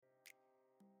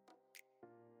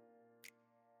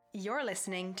You're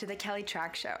listening to The Kelly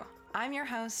Track Show. I'm your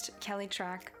host, Kelly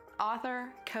Track, author,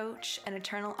 coach, and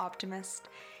eternal optimist.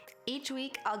 Each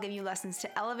week, I'll give you lessons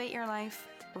to elevate your life,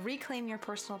 reclaim your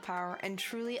personal power, and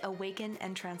truly awaken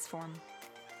and transform.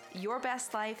 Your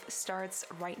best life starts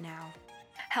right now.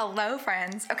 Hello,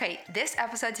 friends. Okay, this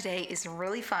episode today is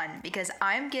really fun because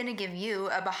I'm going to give you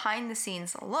a behind the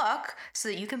scenes look so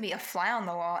that you can be a fly on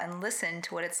the wall and listen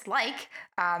to what it's like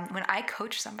when I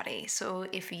coach somebody. So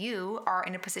if you are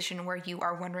in a position where you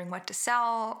are wondering what to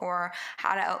sell or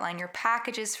how to outline your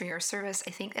packages for your service,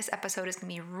 I think this episode is going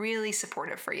to be really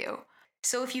supportive for you.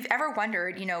 So if you've ever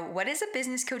wondered, what is a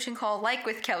business coaching call like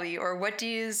with Kelly, or what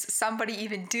does somebody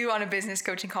even do on a business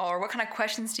coaching call, or what kind of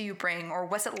questions do you bring, or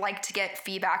what's it like to get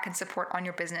feedback and support on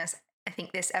your business, I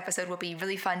think this episode will be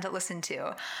really fun to listen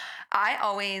to. I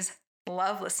always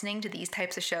love listening to these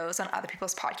types of shows on other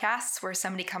people's podcasts where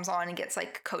somebody comes on and gets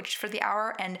coached for the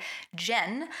hour. And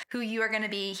Jen, who you are going to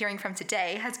be hearing from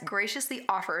today, has graciously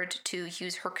offered to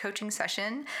use her coaching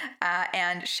session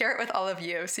and share it with all of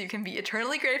you. So you can be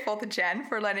eternally grateful to Jen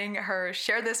for letting her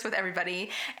share this with everybody.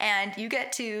 And you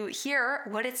get to hear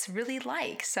what it's really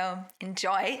like. So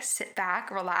enjoy, sit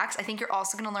back, relax. I think you're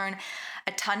also going to learn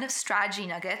a ton of strategy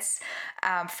nuggets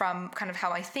from kind of how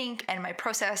I think and my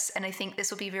process. And I think this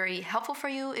will be very helpful for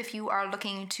you if you are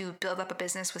looking to build up a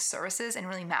business with services and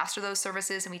really master those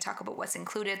services. And we talk about what's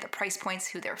included, the price points,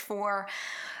 who they're for.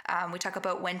 We talk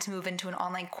about when to move into an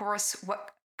online course,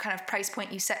 what kind of price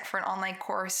point you set for an online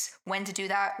course, when to do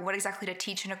that, what exactly to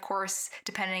teach in a course,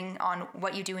 depending on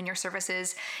what you do in your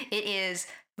services. It is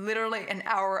literally an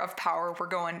hour of power.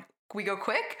 We go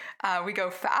quick, we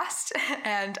go fast,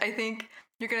 and I think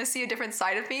you're going to see a different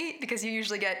side of me because you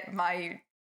usually get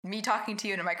me talking to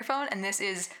you in a microphone, and this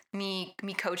is me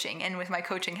coaching and with my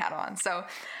coaching hat on. So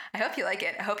I hope you like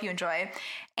it. I hope you enjoy.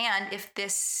 And if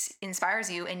this inspires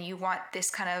you and you want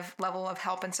this kind of level of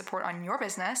help and support on your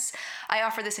business, I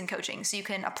offer this in coaching. So you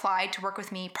can apply to work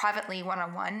with me privately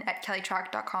one-on-one at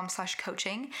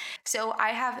kellytrack.com/coaching. So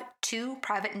I have 2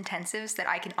 private intensives that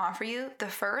I can offer you. The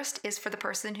first is for the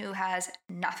person who has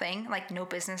nothing, no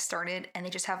business started, and they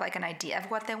just have an idea of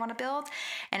what they want to build.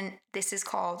 And this is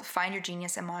called Find Your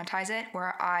Genius and Monetize It,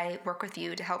 where I work with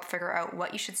you to help figure out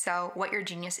what you should sell, what your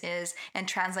genius is, and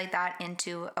translate that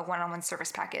into a one-on-one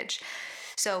service package.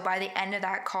 So by the end of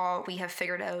that call, we have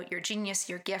figured out your genius,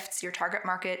 your gifts, your target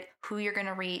market, who you're going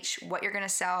to reach, what you're going to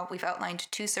sell. We've outlined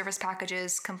 2 service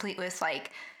packages complete with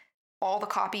all the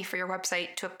copy for your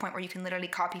website to a point where you can literally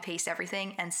copy paste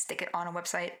everything and stick it on a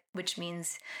website, which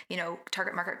means,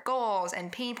 target market goals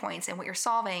and pain points and what you're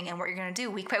solving and what you're going to do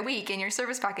week by week in your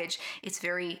service package. It's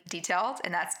very detailed,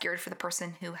 and that's geared for the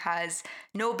person who has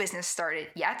no business started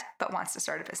yet, but wants to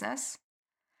start a business.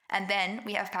 And then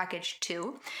we have package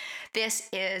 2. This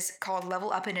is called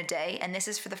Level Up in a Day. And this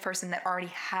is for the person that already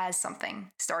has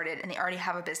something started and they already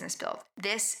have a business built.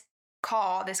 This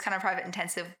call, this kind of private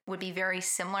intensive, would be very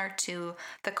similar to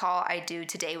the call I do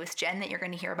today with Jen that you're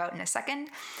going to hear about in a second,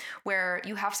 where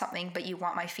you have something, but you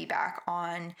want my feedback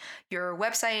on your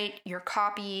website, your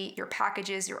copy, your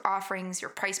packages, your offerings, your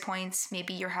price points.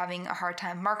 Maybe you're having a hard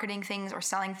time marketing things or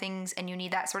selling things, and you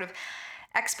need that sort of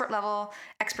expert level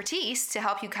expertise to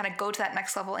help you kind of go to that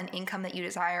next level in income that you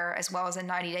desire, as well as a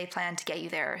 90-day plan to get you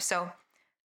there. So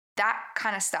that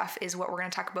kind of stuff is what we're going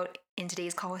to talk about in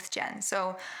today's call with Jen.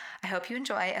 So I hope you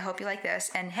enjoy. I hope you like this.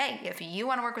 And hey, if you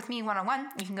want to work with me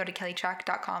one-on-one, you can go to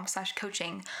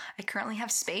kellytrack.com/coaching. I currently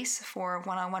have space for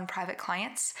one-on-one private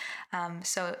clients.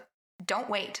 So don't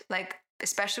wait.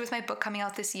 Especially with my book coming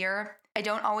out this year, I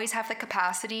don't always have the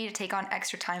capacity to take on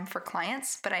extra time for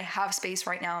clients, but I have space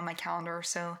right now on my calendar.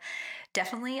 So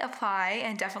definitely apply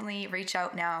and definitely reach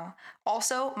out now.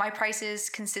 Also, my prices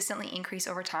consistently increase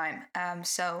over time.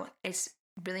 So it's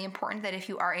really important that if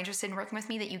you are interested in working with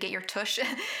me, that you get your tush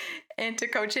into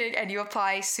coaching and you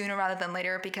apply sooner rather than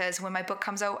later, because when my book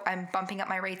comes out, I'm bumping up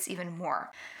my rates even more.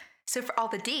 So for all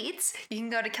the deets, you can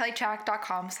go to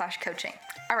kellytrack.com/coaching.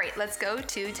 All right, let's go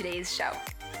to today's show.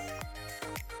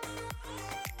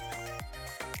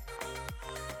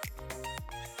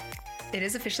 It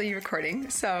is officially recording,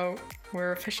 so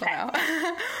we're official now.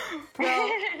 Well,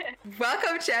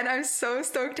 welcome, Jen. I'm so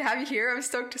stoked to have you here. I'm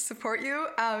stoked to support you.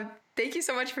 Thank you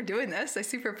so much for doing this. I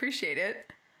super appreciate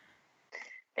it.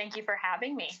 Thank you for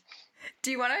having me.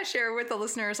 Do you want to share with the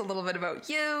listeners a little bit about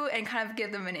you and kind of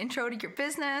give them an intro to your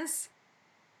business?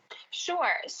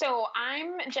 Sure. So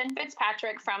I'm Jen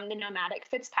Fitzpatrick from the Nomadic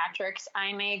Fitzpatricks.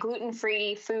 I'm a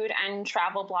gluten-free food and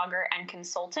travel blogger and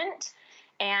consultant.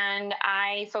 And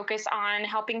I focus on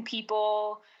helping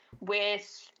people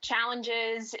with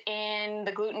challenges in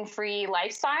the gluten-free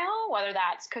lifestyle, whether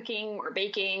that's cooking or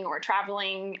baking or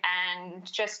traveling, and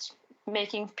just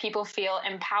making people feel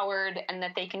empowered and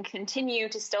that they can continue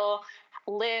to still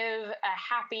live a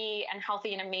happy and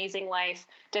healthy and amazing life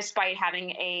despite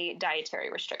having a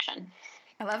dietary restriction.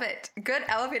 I love it. Good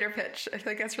elevator pitch. I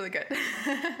feel like that's really good.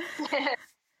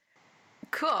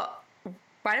 Cool.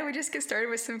 Why don't we just get started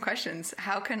with some questions?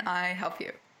 How can I help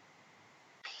you?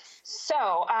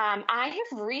 So I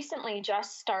have recently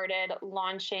just started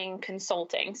launching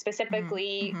consulting,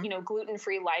 specifically,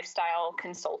 gluten-free lifestyle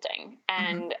consulting.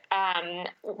 And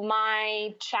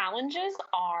my challenges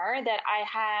are that I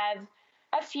have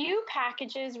a few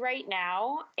packages right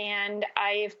now, and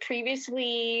I've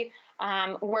previously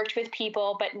worked with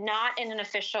people, but not in an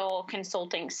official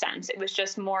consulting sense. It was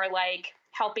just more like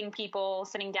helping people,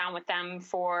 sitting down with them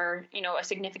for, a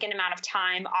significant amount of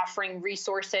time, offering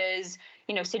resources,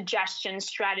 suggestions,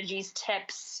 strategies,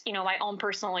 tips, my own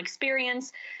personal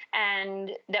experience,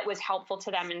 and that was helpful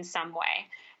to them in some way.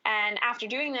 And after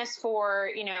doing this for,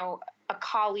 a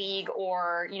colleague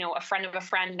or, a friend of a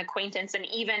friend, an acquaintance, and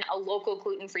even a local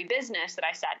gluten-free business that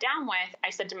I sat down with, I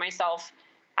said to myself,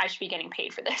 I should be getting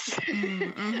paid for this.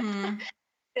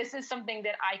 This is something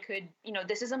that I could,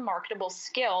 this is a marketable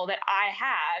skill that I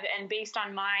have. And based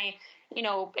on my,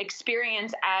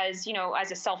 experience as,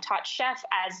 as a self-taught chef,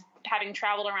 as having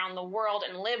traveled around the world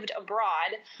and lived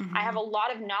abroad, I have a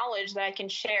lot of knowledge that I can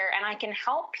share, and I can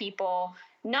help people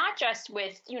not just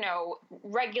with,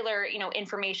 regular,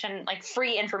 information, like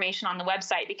free information on the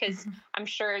website, because I'm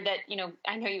sure that,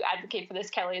 I know you advocate for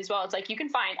this, Kelly, as well. It's like, you can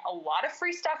find a lot of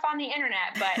free stuff on the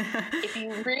internet, but if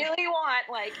you really want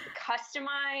like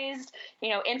customized,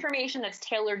 information that's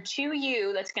tailored to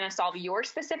you, that's going to solve your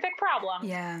specific problem,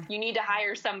 you need to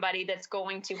hire somebody that's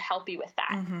going to help you with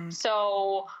that.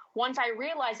 So once I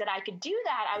realized that I could do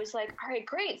that, I was like, all right,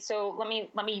 great. So let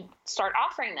me start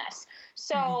offering this.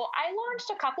 So I launched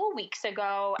a couple of weeks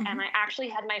ago, and I actually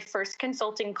had my first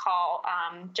consulting call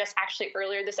just actually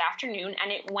earlier this afternoon,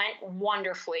 and it went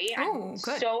wonderfully. I'm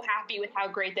so happy with how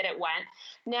great that it went.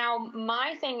 Now,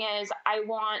 my thing is I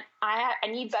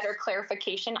need better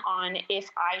clarification on if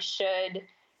I should.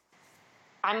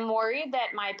 I'm worried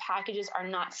that my packages are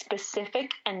not specific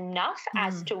enough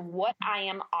as to what I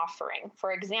am offering.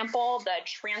 For example, the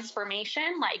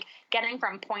transformation, like getting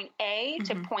from point A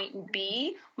to point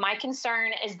B, my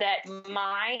concern is that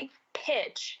my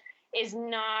pitch is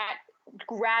not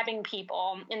grabbing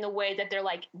people in the way that they're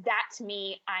like, that's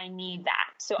me, I need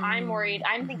that. So I'm worried.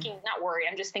 I'm thinking, not worried,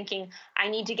 I'm just thinking I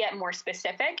need to get more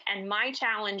specific. And my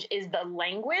challenge is the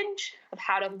language of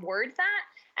how to word that.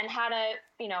 And how to,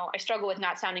 I struggle with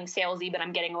not sounding salesy, but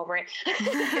I'm getting over it.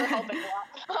 You're helping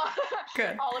a lot.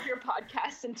 Good. All of your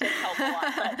podcasts and tips help a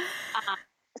lot. But,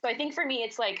 so I think for me,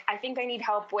 it's like, I think I need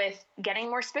help with getting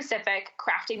more specific,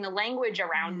 crafting the language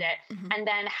around it. And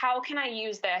then how can I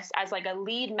use this as like a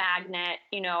lead magnet,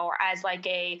 or as like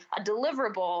a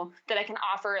deliverable that I can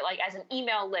offer like as an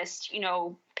email list,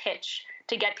 pitch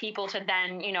to get people to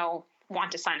then,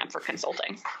 want to sign up for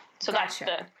consulting. So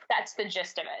gotcha. That's the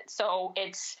gist of it. So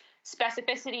it's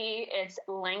specificity, it's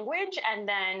language, and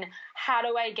then how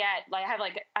do I get, like,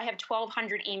 I have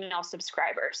 1,200 email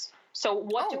subscribers. So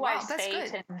what do I say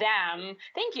to them?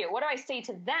 Thank you. What do I say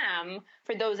to them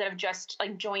for those that have just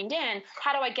like joined in?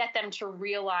 How do I get them to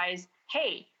realize,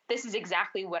 hey, this is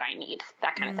exactly what I need,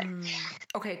 that kind of thing.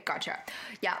 Okay, gotcha.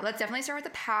 Yeah, let's definitely start with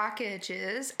the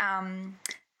packages.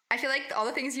 I feel like all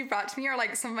the things you brought to me are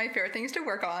like some of my favorite things to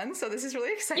work on. So this is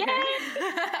really exciting.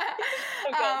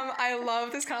 I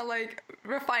love this kind of like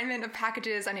refinement of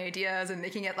packages and ideas and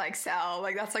making it like sell.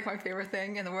 Like that's like my favorite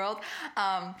thing in the world.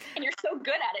 And you're so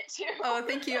good at it too. Oh,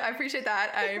 thank you. I appreciate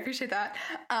that.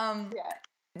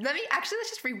 Let's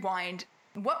just rewind.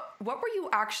 What were you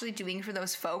actually doing for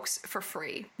those folks for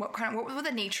free? What were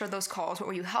the nature of those calls? What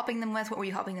were you helping them with? What were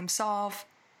you helping them solve?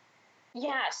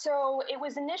 Yeah, so it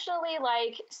was initially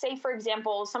like, say, for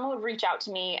example, someone would reach out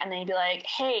to me and they'd be like,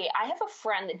 hey, I have a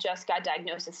friend that just got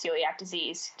diagnosed with celiac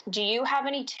disease. Do you have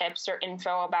any tips or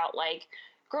info about like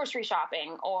grocery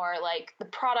shopping or like the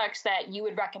products that you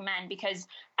would recommend? Because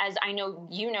as I know,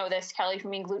 you know this, Kelly,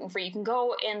 from being gluten-free, you can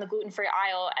go in the gluten-free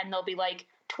aisle and there'll be like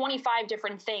 25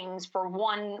 different things for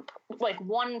one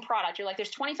product. You're like,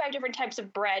 there's 25 different types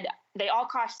of bread. They all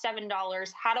cost $7.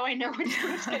 How do I know which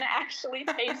one's going to actually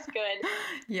taste good?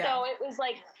 Yeah. So it was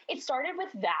like, it started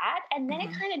with that, and then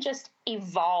it kind of just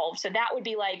evolved. So that would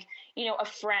be like, you know, a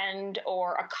friend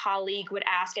or a colleague would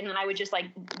ask, and then I would just like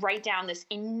write down this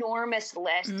enormous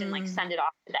list and like send it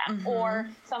off to them. Or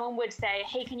someone would say,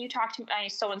 hey, can you talk to my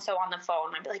so-and-so on the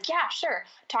phone? I'd be like, yeah, sure.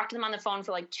 Talk to them on the phone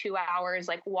for like 2 hours,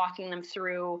 like walking them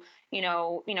through, you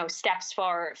know, steps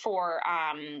for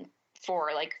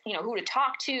like, you know, who to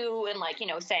talk to, and like, you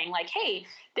know, saying like, hey,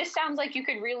 this sounds like you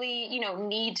could really, you know,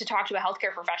 need to talk to a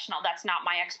healthcare professional. That's not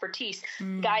my expertise.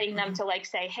 Guiding them to like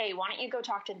say, hey, why don't you go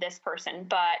talk to this person?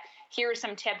 But here are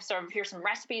some tips, or here's some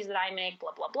recipes that I make,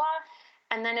 blah, blah, blah.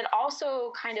 And then it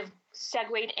also kind of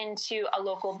segued into a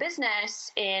local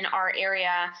business in our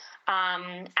area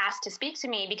asked to speak to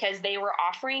me because they were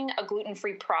offering a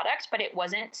gluten-free product, but it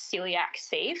wasn't celiac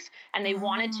safe. And they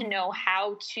wanted to know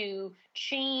how to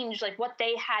change, like what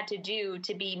they had to do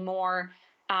to be more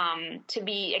to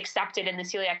be accepted in the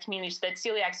celiac community, so that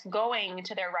celiacs going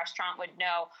to their restaurant would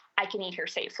know, I can eat here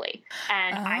safely.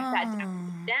 And I sat down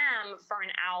with them for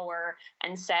an hour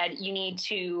and said, you need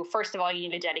to, first of all, you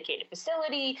need a dedicated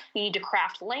facility. You need to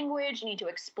craft language. You need to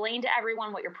explain to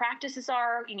everyone what your practices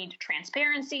are. You need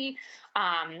transparency.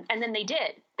 And then they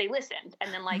did. They listened.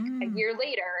 And then like a year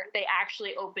later, they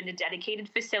actually opened a dedicated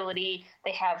facility.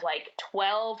 They have like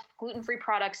 12 gluten-free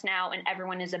products now, and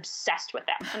everyone is obsessed with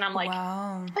them. And I'm like,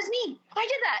 wow, it was me. I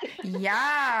did that.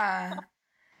 Yeah.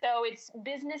 So it's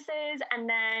businesses and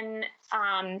then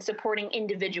supporting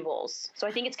individuals. So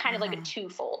I think it's kind of like a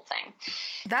twofold thing.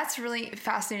 That's really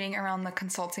fascinating around the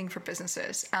consulting for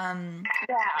businesses. Yeah.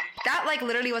 That like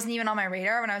literally wasn't even on my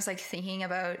radar when I was like thinking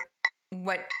about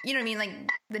what, you know what I mean? Like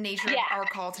the nature of our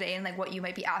call today and like what you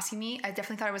might be asking me. I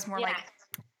definitely thought it was more like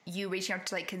you reaching out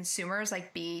to like consumers,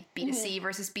 like B2C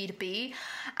versus B2B.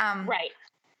 Right.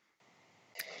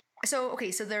 So, okay,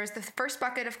 so there's the first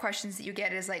bucket of questions that you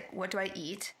get is like, what do I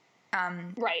eat?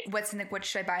 Right. What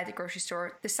should I buy at the grocery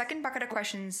store? The second bucket of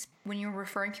questions, when you're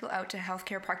referring people out to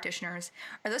healthcare practitioners,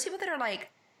 are those people that are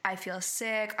like, I feel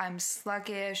sick, I'm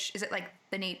sluggish? Is it like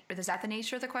is that the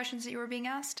nature of the questions that you were being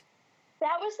asked?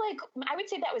 That was like, I would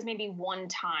say that was maybe one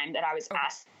time that I was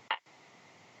asked that,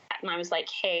 and I was like,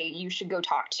 hey, you should go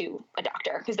talk to a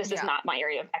doctor because this is not my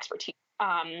area of expertise.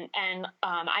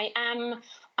 I am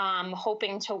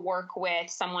hoping to work with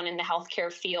someone in the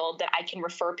healthcare field that I can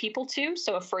refer people to.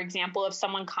 So if, for example, if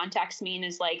someone contacts me and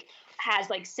is like, has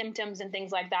like symptoms and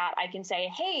things like that, I can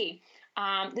say, hey,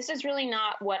 this is really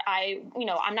not what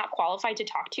I'm not qualified to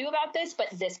talk to you about this, but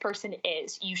this person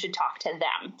is. You should talk to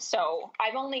them. So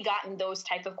I've only gotten those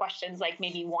type of questions like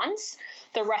maybe once.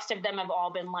 The rest of them have all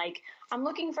been like, I'm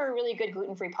looking for a really good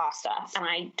gluten-free pasta and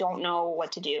I don't know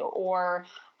what to do. Or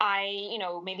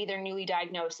maybe they're newly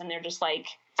diagnosed and they're just like,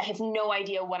 I have no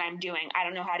idea what I'm doing. I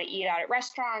don't know how to eat out at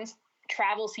restaurants.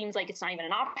 Travel seems like it's not even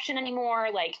an option anymore.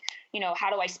 Like, how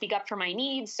do I speak up for my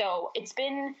needs? So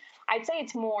I'd say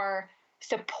it's more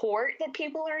support that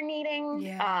people are needing.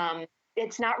 Yeah.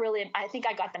 It's not really, I think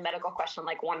I got the medical question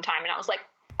like one time and I was like,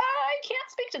 I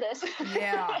can't speak to this.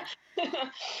 Yeah.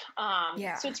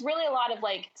 So it's really a lot of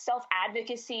like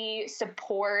self-advocacy,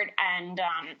 support, and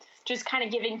just kind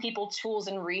of giving people tools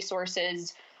and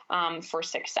resources for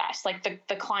success. Like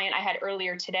the client I had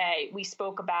earlier today, we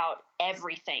spoke about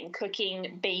everything: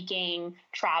 cooking, baking,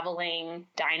 traveling,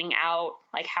 dining out,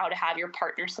 like how to have your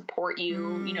partner support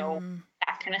you,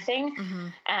 that kind of thing. Mm-hmm.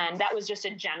 And that was just a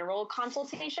general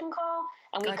consultation call.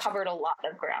 And we covered a lot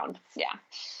of ground. Yeah.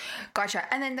 Gotcha.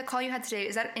 And then the call you had today,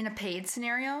 is that in a paid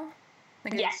scenario?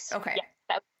 Yes. Okay. Yes,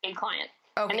 that was a paid client.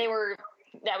 Okay. And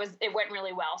it went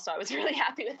really well. So I was really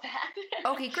happy with that.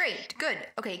 Okay, great. Good.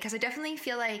 Okay. Cause I definitely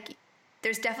feel like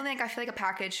there's definitely I feel like a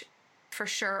package for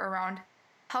sure around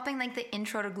helping like the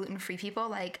intro to gluten-free people.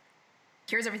 Like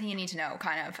here's everything you need to know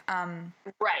kind of.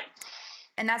 Right.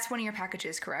 And that's one of your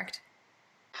packages, correct?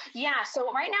 Yeah.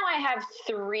 So right now I have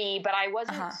 3, but I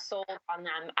wasn't sold on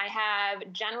them. I have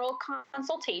general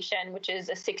consultation, which is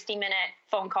a 60-minute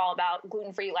phone call about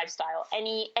gluten-free lifestyle,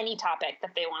 any topic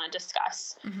that they want to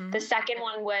discuss. Mm-hmm. The second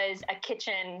one was a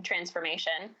kitchen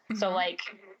transformation. Mm-hmm. So like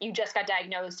you just got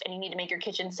diagnosed and you need to make your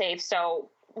kitchen safe. So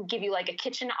we'll give you like a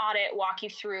kitchen audit, walk you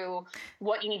through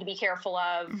what you need to be careful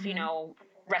of, mm-hmm.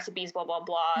 Recipes, blah, blah,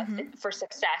 blah, mm-hmm. for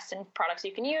success and products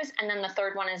you can use. And then the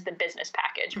third one is the business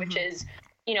package, mm-hmm. which is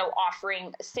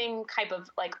offering the same type of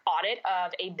like audit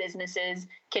of a business's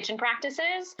kitchen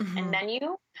practices mm-hmm. and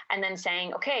menu, and then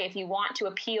saying, okay, if you want to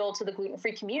appeal to the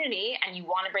gluten-free community and you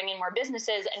want to bring in more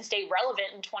businesses and stay relevant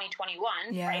in 2021,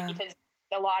 right? Because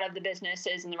a lot of the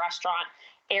businesses in the restaurant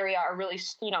area are really,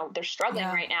 they're struggling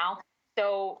right now.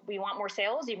 So we want more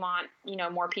sales. You want,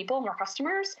 more people, more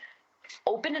customers.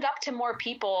 Open it up to more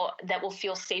people that will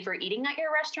feel safer eating at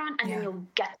your restaurant, and then you'll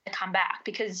get to come back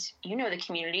because the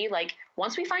community, like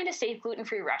once we find a safe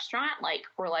gluten-free restaurant, like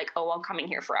we're like, oh, I'm coming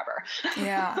here forever.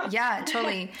 Yeah,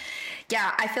 totally.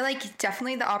 Yeah. I feel like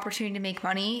definitely the opportunity to make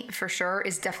money for sure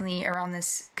is definitely around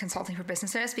this consulting for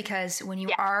businesses, because when you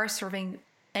are serving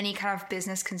any kind of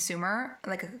business consumer,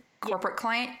 like a corporate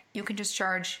client, you can just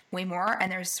charge way more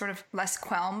and there's sort of less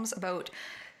qualms about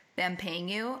them paying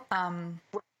you.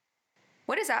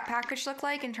 What does that package look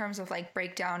like in terms of like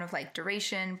breakdown of like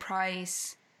duration,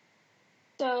 price?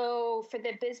 So for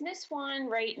the business one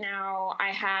right now,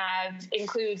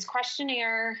 includes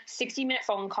questionnaire, 60-minute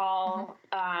phone call,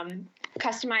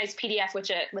 customized PDF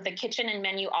with a kitchen and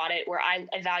menu audit where I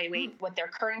evaluate what their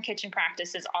current kitchen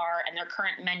practices are and their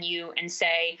current menu and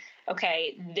say,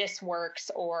 okay, this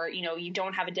works, or, you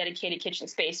don't have a dedicated kitchen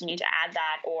space, you need to add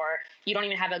that, or you don't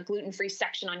even have a gluten-free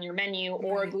section on your menu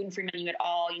or a gluten-free menu at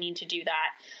all, you need to do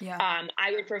that. Yeah.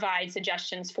 I would provide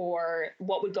suggestions for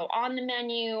what would go on the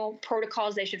menu,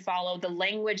 protocols they should follow, the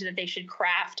language that they should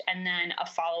craft, and then a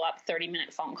follow-up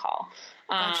 30-minute phone call.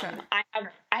 Gotcha. I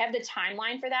have the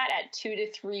timeline for that at 2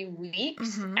 to 3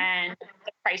 weeks, and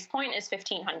the price point is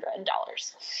 $1,500.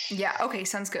 Yeah. Okay.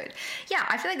 Sounds good. Yeah.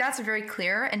 I feel like that's very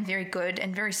clear and very good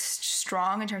and very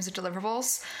strong in terms of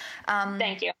deliverables.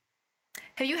 Thank you.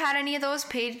 Have you had any of those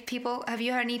paid people? Have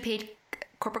you had any paid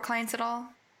corporate clients at all?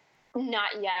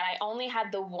 Not yet. I only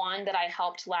had the one that I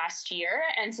helped last year.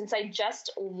 And since I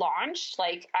just launched,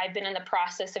 like I've been in the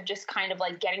process of just kind of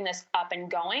like getting this up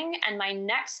and going. And my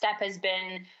next step has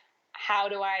been, how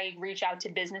do I reach out to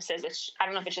businesses? I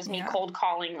don't know if it's just me cold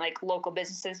calling like local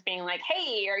businesses being like,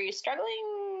 hey, are you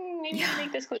struggling? Maybe you can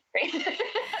make this gluten-free.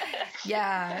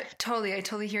 Yeah, totally. I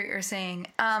totally hear what you're saying.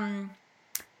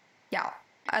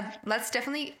 Let's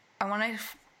definitely, I want to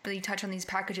really touch on these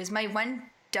packages. My one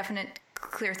definite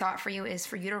clear thought for you is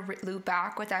for you to loop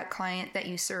back with that client that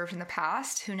you served in the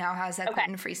past who now has that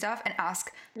gluten-free stuff and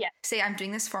ask, say, I'm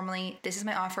doing this formally. This is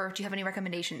my offer. Do you have any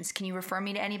recommendations? Can you refer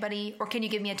me to anybody, or can you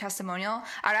give me a testimonial?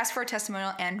 I'd ask for a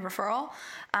testimonial and referral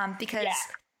because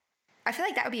I feel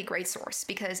like that would be a great source,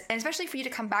 and especially for you to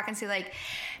come back and say like,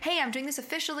 hey, I'm doing this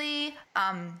officially.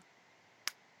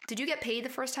 Did you get paid the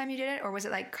first time you did it, or was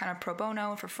it like kind of pro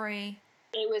bono for free?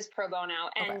 It was pro bono,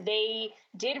 and they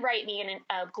did write me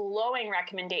a glowing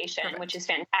recommendation, which is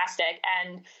fantastic.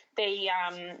 And they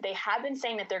have been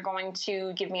saying that they're going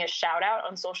to give me a shout out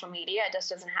on social media. It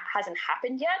just hasn't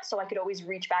happened yet, so I could always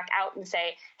reach back out and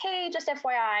say, hey, just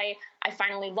FYI, I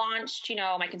finally launched.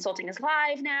 My consulting is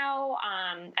live now.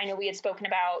 I know we had spoken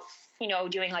about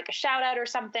doing like a shout out or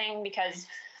something because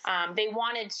they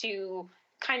wanted to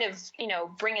kind of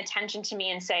bring attention to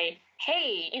me and say,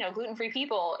 hey, gluten-free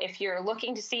people, if you're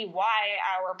looking to see why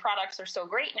our products are so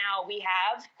great now, we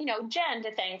have, Jen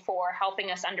to thank for helping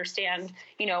us understand,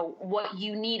 what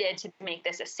you needed to make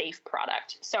this a safe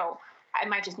product. So I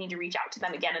might just need to reach out to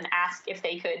them again and ask if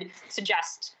they could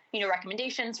suggest,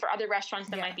 recommendations for other restaurants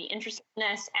that might be interested in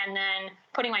this, and then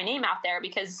putting my name out there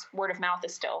because word of mouth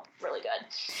is still really good.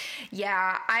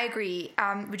 Yeah, I agree.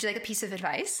 Would you like a piece of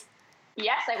advice?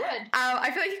 Yes, I would.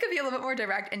 I feel like you could be a little bit more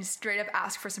direct and straight up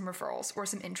ask for some referrals or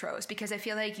some intros, because I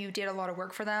feel like you did a lot of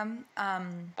work for them.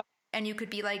 And you could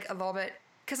be like a little bit,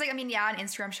 because an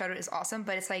Instagram shout out is awesome,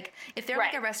 but it's like if they're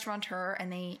like a restaurateur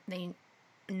and they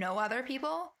know other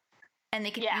people and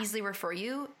they can easily refer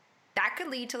you, that could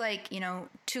lead to like,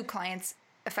 2 clients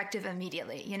effective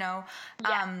immediately,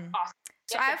 Awesome.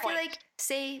 So I feel like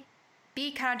be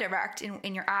kind of direct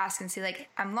in your ask and say like,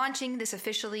 I'm launching this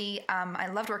officially. I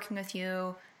loved working with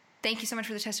you. Thank you so much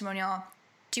for the testimonial.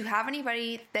 Do you have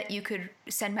anybody that you could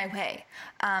send my way?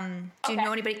 Do you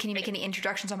know anybody? Can you make any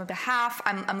introductions on my behalf?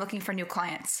 I'm looking for new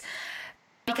clients,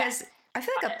 because I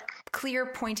feel like a clear,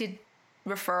 pointed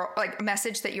referral, like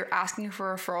message that you're asking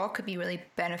for a referral, could be really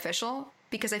beneficial,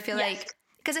 because I feel like,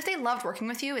 because if they loved working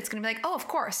with you, it's going to be like, oh, of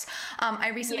course.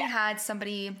 I recently had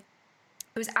somebody.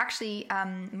 It was actually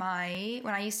when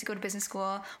I used to go to business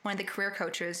school, one of the career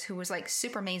coaches who was like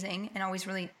super amazing and always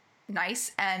really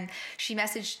nice. And she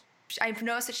messaged, I've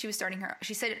noticed that she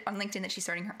said on LinkedIn that she's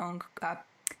starting her own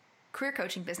career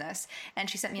coaching business. And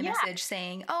she sent me a message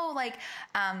saying, oh, like,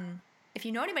 if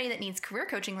you know anybody that needs career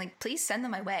coaching, like, please send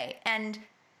them my way. And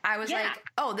I was like,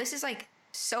 oh, this is like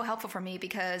so helpful for me,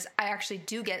 because I actually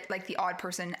do get like the odd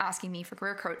person asking me for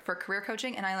career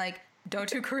coaching. And I like, don't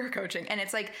do career coaching. And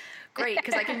it's like great,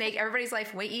 because I can make everybody's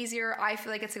life way easier. I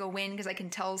feel like it's like a win, because I can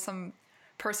tell some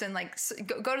person like,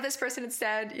 go to this person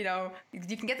instead,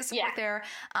 you can get the support there.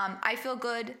 I feel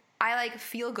good. I like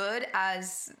feel good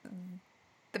as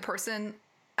the person.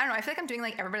 I don't know. I feel like I'm doing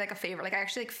like everybody like a favor. Like I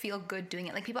actually like feel good doing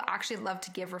it. Like people actually love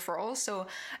to give referrals. So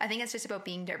I think it's just about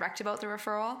being direct about the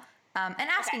referral and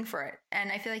asking for it.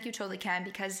 And I feel like you totally can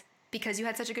because you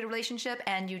had such a good relationship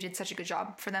and you did such a good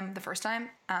job for them the first time.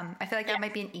 I feel like that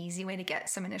might be an easy way to get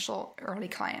some initial early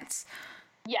clients.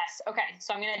 Yes. Okay.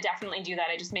 So I'm going to definitely do that.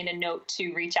 I just made a note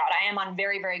to reach out. I am on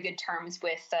very, very good terms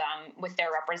with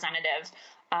their representative.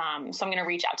 So I'm going to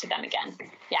reach out to them again.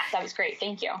 Yeah, that was great.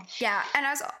 Thank you. Yeah. And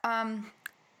I was,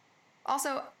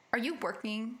 also, are you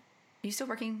still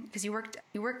working? Because are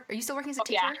you still working as a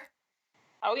teacher? Yeah.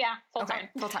 Oh yeah. Full time.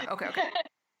 Full time. Okay.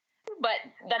 But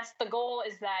that's the goal,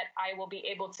 is that I will be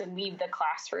able to leave the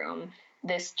classroom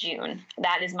this June.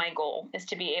 That is my goal, is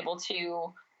to be able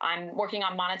to, I'm working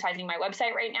on monetizing my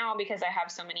website right now because I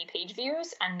have so many page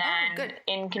views. And then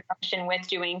in conjunction with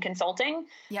doing consulting,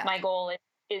 my goal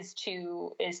is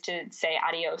to say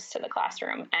adios to the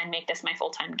classroom and make this my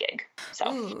full-time gig.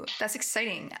 So ooh, that's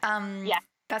exciting.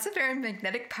 That's a very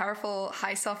magnetic, powerful,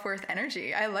 high self-worth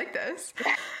energy. I like this.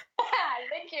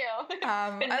 Thank you.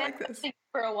 I like this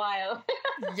for a while.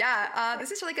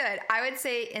 This is really good. I would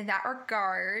say in that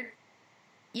regard,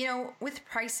 with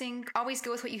pricing, always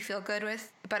go with what you feel good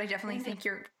with, but I definitely think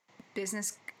your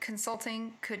business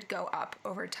consulting could go up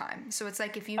over time. So it's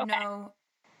like, if you know,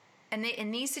 and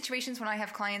in these situations when I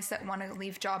have clients that want to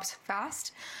leave jobs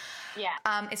fast,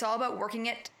 it's all about working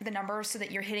at the numbers so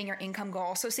that you're hitting your income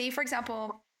goal. So say, for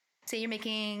example, you're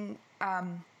making,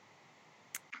 for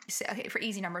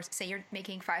easy numbers, say you're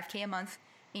making $5,000 a month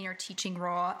in your teaching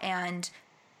role and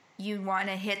you want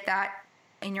to hit that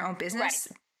in your own business.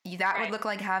 That would look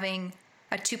like having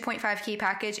a $2.5K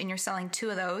package and you're selling 2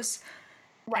 of those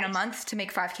in a month to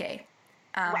make $5K.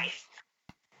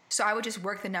 So I would just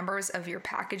work the numbers of your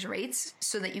package rates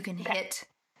so that you can hit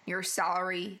your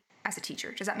salary as a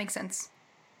teacher. Does that make sense?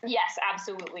 Yes,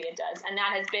 absolutely it does. And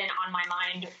that has been on my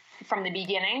mind from the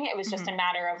beginning. It was just a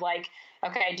matter of like,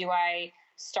 okay, do I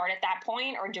start at that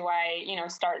point or do I,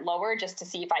 start lower just to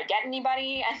see if I get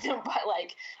anybody? But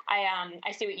like,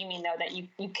 I see what you mean though, that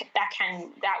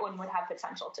that one would have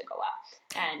potential to go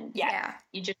up. And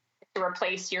you just to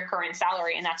replace your current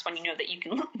salary. And that's when you know that you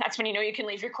can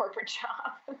leave your corporate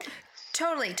job.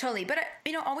 Totally. But,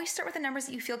 always start with the numbers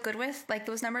that you feel good with. Like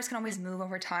those numbers can always move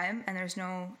over time and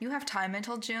you have time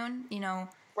until June,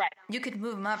 you could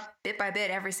move them up bit by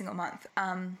bit every single month.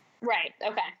 Right.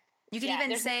 Okay. You could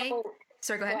even say,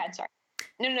 sorry, go ahead. Sorry.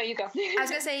 No, you go. I was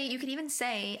going to say, you could even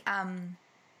say, I'm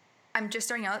just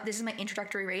starting out. This is my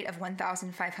introductory rate of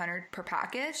 $1,500 per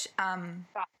package.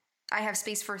 I have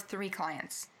space for 3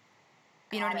 clients.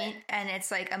 You know what I mean? And it's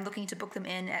like, I'm looking to book them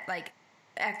in at like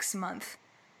X month.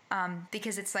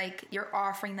 Because it's like you're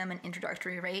offering them an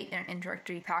introductory rate and an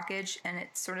introductory package, and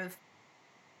it's sort of,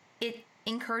 it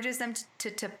encourages them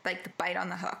to like bite on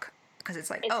the hook, because it's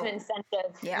like, it's an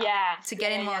incentive. To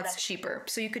get in while it's cheaper.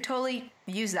 So you could totally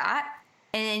use that,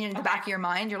 and in the back of your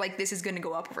mind, you're like, this is going to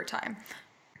go up over time.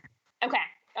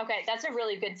 Okay, that's a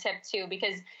really good tip too,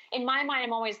 because in my mind,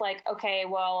 I'm always like, okay,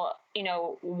 well,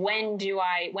 when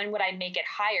would I make it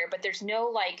higher? But there's no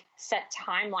like set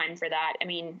timeline for that. I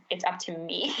mean, it's up to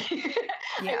me.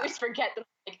 I always forget that,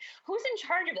 like, who's in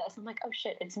charge of this? I'm like, oh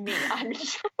shit, it's me. I'm in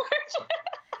charge.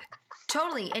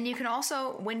 Totally. And you can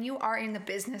also, when you are in the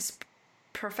business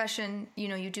profession,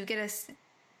 you do get to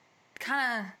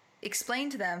kind of explain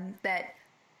to them that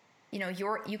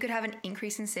you could have an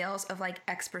increase in sales of like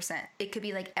X%. It could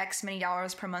be like X many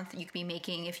dollars per month that you could be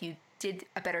making if you did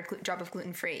a better job of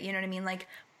gluten-free. You know what I mean? Like,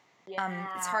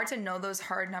 it's hard to know those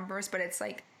hard numbers, but it's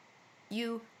like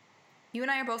you and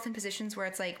I are both in positions where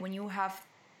it's like when you have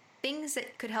things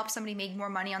that could help somebody make more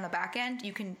money on the back end,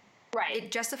 you can, it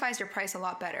justifies your price a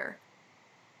lot better.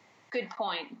 Good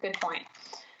point.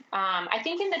 I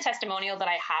think in the testimonial that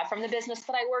I have from the business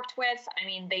that I worked with, I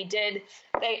mean, and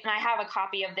I have a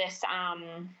copy of this,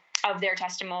 of their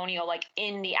testimonial, like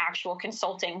in the actual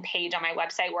consulting page on my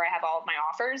website where I have all of my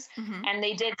offers. And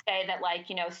they did say that, like,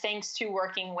 thanks to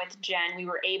working with Jen, we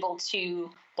were able to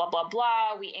blah, blah,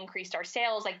 blah. We increased our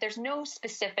sales. Like, there's no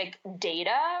specific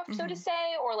data, so to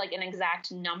say, or like an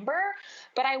exact number,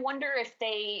 but I wonder if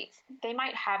they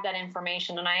might have that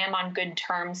information. And I am on good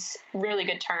terms, really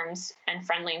good terms and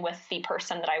friendly with the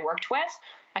person that I worked with.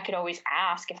 I could always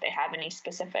ask if they have any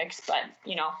specifics, but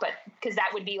because that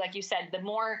would be, like you said, the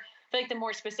more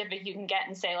specific you can get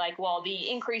and say, like, well, the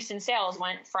increase in sales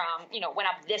went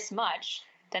up this much,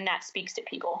 then that speaks to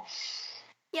people.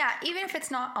 Yeah. Even if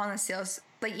it's not on the sales,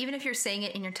 like even if you're saying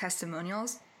it in your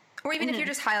testimonials, or even if you're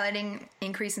just highlighting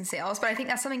increase in sales, but I think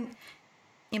that's something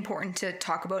important to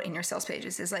talk about in your sales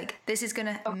pages is like, this is going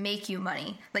to make you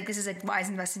money. Like, this is a wise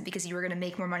investment because you are going to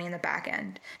make more money in the back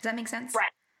end. Does that make sense?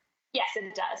 Right. Yes,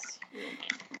 it does.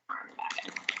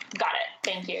 Got it.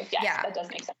 Thank you. Yes, that does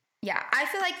make sense. Yeah, I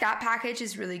feel like that package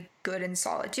is really good and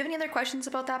solid. Do you have any other questions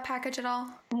about that package at all?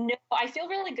 No, I feel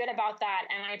really good about that.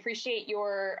 And I appreciate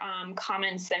your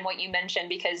comments and what you mentioned,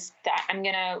 because that I'm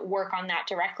going to work on that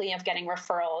directly of getting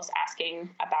referrals, asking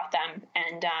about them.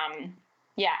 And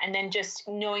and then just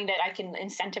knowing that I can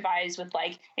incentivize with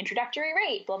like introductory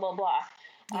rate, blah, blah, blah.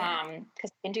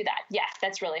 Because I can do that. Yes,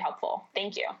 that's really helpful.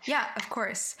 Thank you. Yeah, of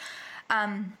course.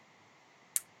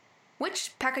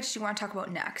 Which package do you want to talk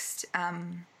about next?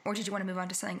 Or did you want to move on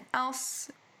to something else?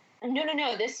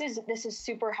 No. This is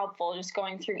super helpful, just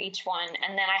going through each one.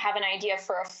 And then I have an idea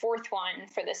for a fourth one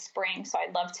for this spring, so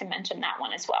I'd love to mention that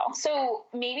one as well. So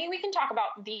maybe we can talk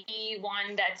about the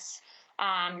one that's,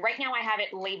 right now I have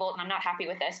it labeled, and I'm not happy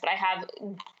with this, but I have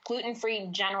gluten-free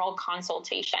general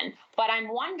consultation. But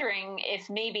I'm wondering if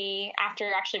maybe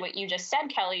after actually what you just said,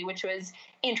 Kelly, which was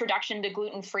introduction to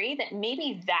gluten-free, that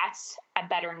maybe that's a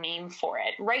better name for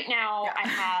it. Right now I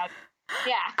have...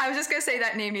 Yeah. I was just going to say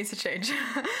that name needs to change.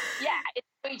 Yeah, it's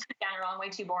way too general and way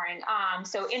too boring.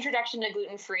 So introduction to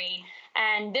gluten-free.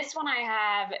 And this one I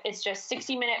have, it's just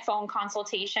 60-minute phone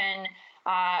consultation,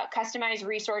 customized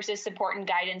resources, support, and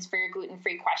guidance for your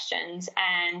gluten-free questions.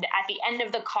 And at the end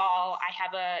of the call, I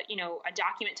have a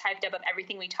document typed up of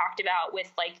everything we talked about with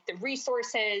like the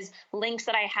resources, links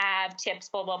that I have, tips,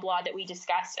 blah, blah, blah, that we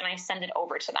discussed, and I send it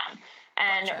over to them.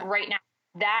 And Gotcha. Right now,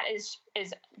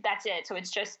 that's it. So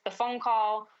it's just the phone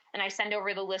call, and I send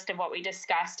over the list of what we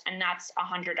discussed, and that's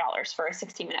 $100 for a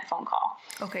 60-minute phone call.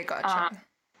 Okay, gotcha.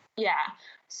 Yeah.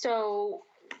 So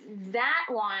that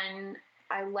one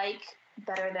I like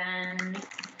better than,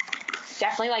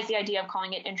 definitely like the idea of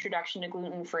calling it introduction to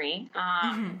gluten-free.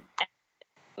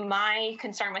 My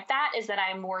concern with that is that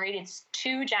I'm worried it's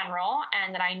too general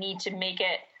and that I need to make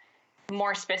it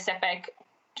more specific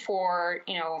for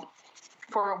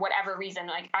whatever reason.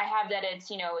 Like I have that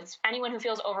it's anyone who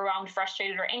feels overwhelmed,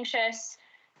 frustrated, or anxious.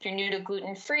 If you're new to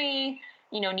gluten-free,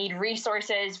 need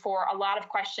resources for a lot of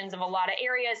questions of a lot of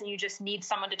areas, and you just need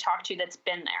someone to talk to that's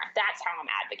been there. That's how I'm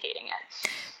advocating it.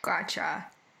 Gotcha.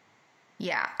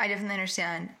 Yeah, I definitely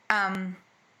understand.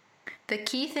 The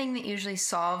key thing that usually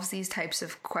solves these types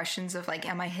of questions of like,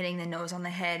 am I hitting the nose on the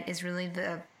head, is really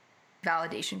the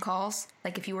validation calls.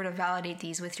 Like if you were to validate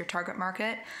these with your target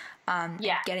market,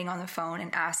 getting on the phone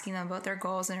and asking them about their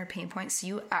goals and their pain points, so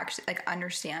you actually like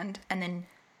understand, and then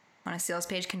on a sales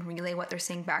page can relay what they're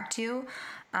saying back to you.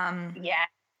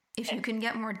 If you can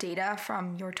get more data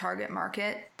from your target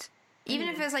market, even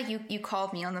if it's like you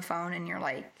called me on the phone and you're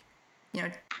like,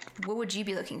 what would you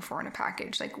be looking for in a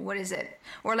package? Like, what is it?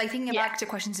 Or like thinking back to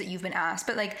questions that you've been asked,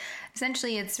 but like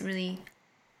essentially it's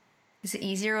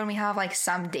easier when we have like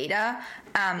some data.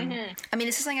 I mean,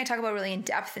 this is something I talk about really in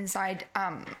depth inside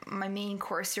my main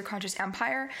course, Your Conscious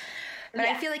Empire. But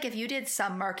I feel like if you did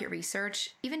some market research,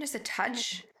 even just a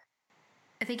touch,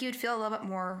 I think you would feel a little bit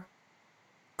more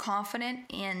confident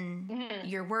in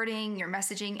your wording, your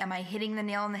messaging. Am I hitting the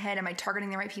nail on the head? Am I targeting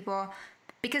the right people?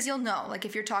 Because you'll know, like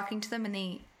if you're talking to them and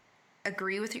they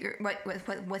agree with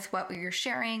what you're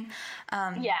sharing,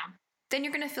 then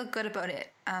you're going to feel good about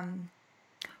it.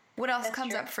 What else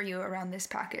comes up for you around this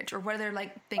package, or what other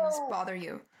like things bother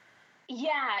you?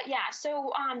 Yeah.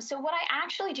 So what I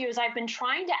actually do is I've been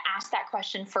trying to ask that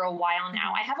question for a while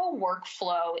now. I have a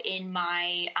workflow in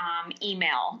my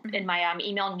email,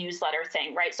 email newsletter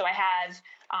thing, right? So I have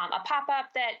a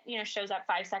pop-up that, shows up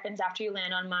 5 seconds after you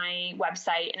land on my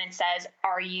website, and it says,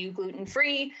 are you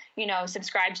gluten-free?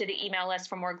 Subscribe to the email list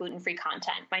for more gluten-free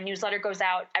content. My newsletter goes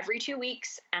out every 2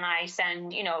 weeks, and I send,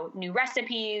 new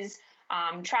recipes,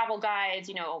 travel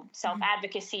guides,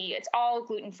 self-advocacy. It's all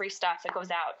gluten-free stuff that goes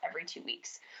out every 2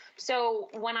 weeks. So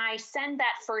when I send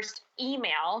that first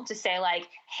email to say like,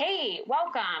 hey,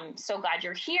 welcome, so glad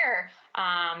you're here.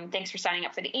 Thanks for signing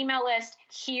up for the email list.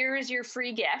 Here's your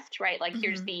free gift, right? Like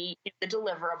here's the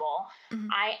deliverable.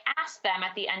 I asked them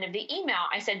at the end of the email,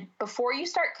 I said, before you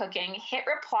start cooking, hit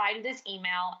reply to this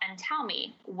email and tell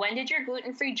me, when did your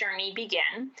gluten-free journey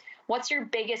begin? What's your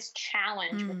biggest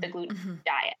challenge with the gluten-free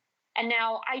diet? And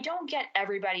now I don't get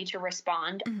everybody to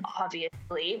respond,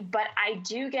 obviously, but I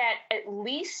do get at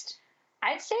least,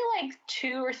 I'd say like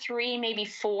 2 or 3, maybe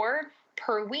 4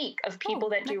 per week of people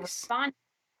that do respond.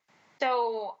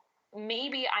 So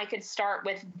maybe I could start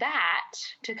with that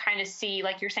to kind of see,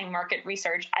 like you're saying, market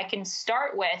research. I can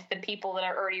start with the people that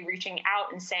are already reaching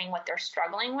out and saying what they're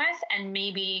struggling with, and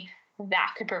maybe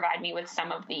that could provide me with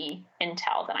some of the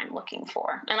intel that I'm looking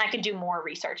for. And I could do more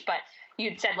research, but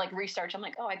you'd said like research. I'm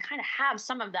like, oh, I kind of have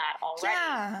some of that already.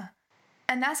 Yeah.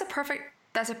 And that's a perfect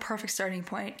starting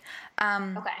point.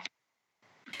 Okay.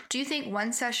 Do you think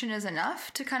one session is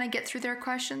enough to kind of get through their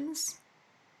questions?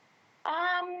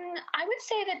 I would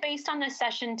say that based on the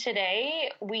session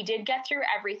today, we did get through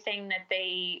everything that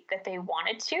they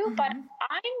wanted to, but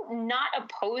I'm not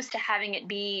opposed to having it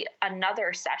be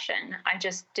another session. I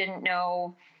just didn't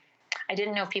know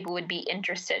if people would be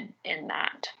interested in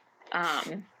that.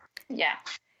 Yeah.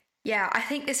 Yeah, I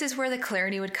think this is where the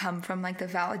clarity would come from, like the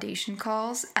validation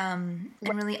calls, and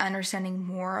really understanding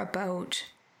more about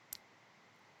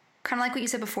kind of like what you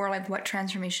said before, like what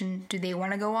transformation do they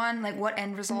want to go on? Like what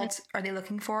end results are they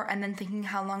looking for? And then thinking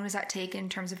how long does that take in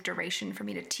terms of duration for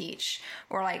me to teach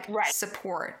or like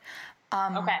support?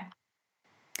 Okay.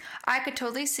 I could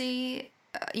totally see,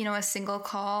 a single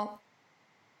call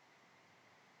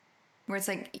where it's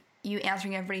like you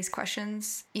answering everybody's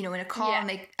questions, in a call, and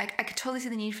I could totally see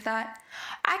the need for that.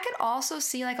 I could also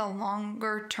see like a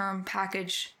longer term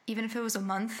package, even if it was a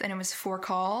month and it was 4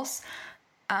 calls.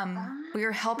 We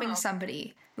were helping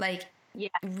somebody like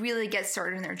really get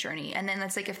started in their journey. And then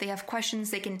it's like, if they have questions,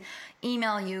 they can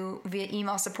email you via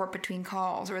email support between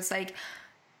calls, or it's like,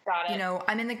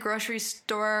 I'm in the grocery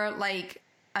store, like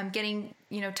I'm getting,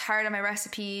 tired of my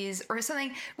recipes or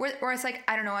something where it's like,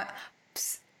 I don't know,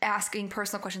 asking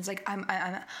personal questions. Like I'm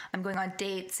going on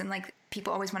dates and like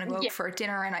people always want to go out for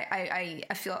dinner, and I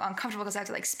feel uncomfortable because I have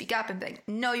to like speak up and be like,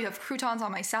 no, you have croutons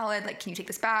on my salad. Like, can you take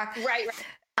this back? Right.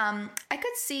 I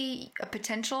could see a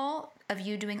potential of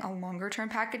you doing a longer term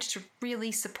package to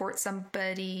really support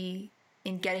somebody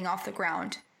in getting off the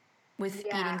ground with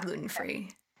eating gluten-free.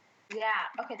 Yeah.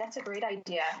 Okay. That's a great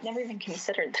idea. Never even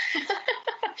considered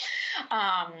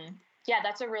that. Yeah,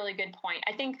 that's a really good point.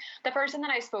 I think the person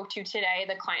that I spoke to today,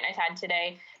 the client I had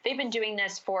today, they've been doing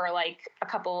this for like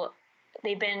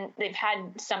they've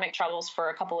had stomach troubles for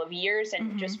a couple of years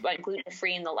and just went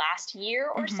gluten-free in the last year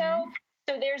or so.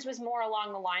 So theirs was more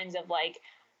along the lines of like,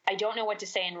 I don't know what to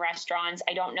say in restaurants.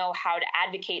 I don't know how to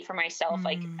advocate for myself.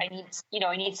 Like I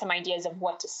need some ideas of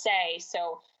what to say.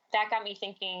 So that got me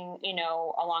thinking,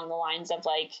 along the lines of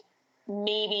like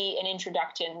maybe an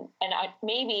introduction, and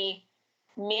maybe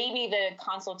the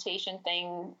consultation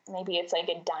thing, maybe it's like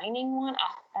a dining one.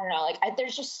 I don't know. Like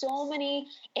there's just so many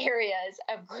areas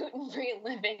of gluten-free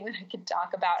living that I could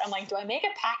talk about. I'm like, do I make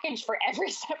a package for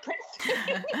every separate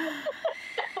thing?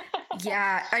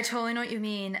 Yeah, I totally know what you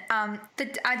mean.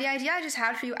 The idea I just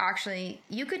had for you, actually,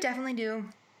 you could definitely do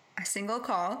a single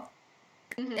call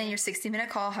and your 60-minute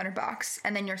call, $100,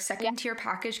 and then your second tier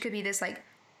package could be this like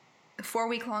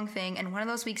 4-week-long thing, and one of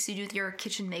those weeks you do your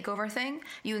kitchen makeover thing,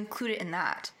 you include it in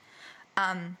that.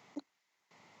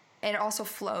 It also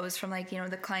flows from like,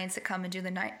 the clients that come and do the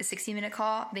 60-minute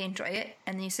call, they enjoy it,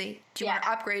 and then you say, do you want to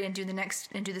upgrade and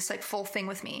do this like full thing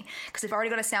with me? Because they've already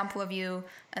got a sample of you,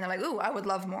 and they're like, ooh, I would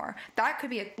love more. That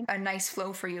could be a nice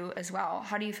flow for you as well.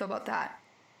 How do you feel about that?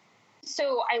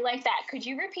 So I like that. Could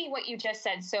you repeat what you just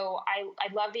said? So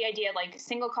I love the idea of like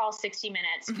single call, 60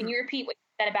 minutes. Can you repeat what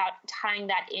you said about tying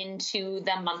that into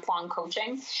the month-long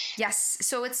coaching? Yes.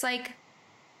 So it's like,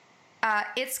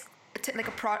 it's like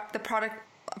the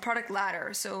product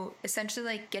ladder. So essentially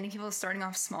like getting people starting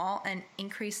off small and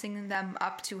increasing them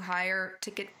up to higher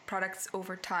ticket products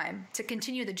over time to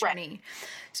continue the journey. Right.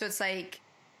 So it's like,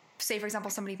 say for example,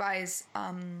 somebody buys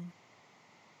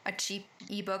a cheap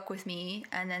ebook with me,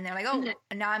 and then they're like, oh,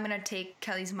 now I'm going to take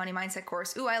Kelly's money mindset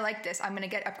course. Ooh, I like this. I'm going to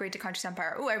get upgrade to Conscious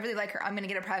Empire. Ooh, I really like her. I'm going to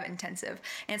get a private intensive.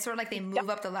 And it's sort of like they move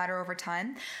up the ladder over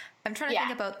time. I'm trying to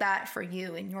think about that for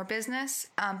you in your business,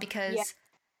 because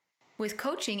with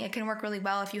coaching, it can work really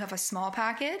well if you have a small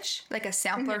package, like a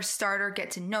sampler starter, get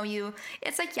to know you.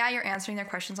 It's like, you're answering their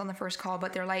questions on the first call,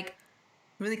 but they're like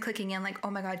really clicking in like,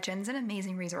 oh my God, Jen's an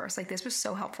amazing resource. Like this was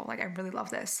so helpful. Like I really love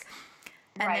this.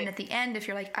 And then at the end, if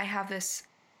you're like, I have this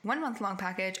 1 month long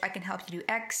package, I can help you do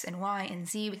X and Y and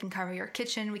Z. We can cover your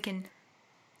kitchen. We can,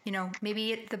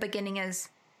 maybe at the beginning is,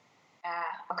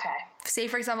 okay. Say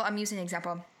for example, I'm using an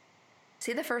example.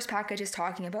 Say the first package is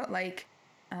talking about like,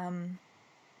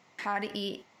 how to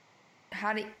eat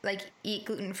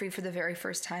gluten-free for the very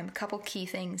first time, a couple key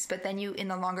things. But then you, in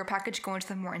the longer package, go into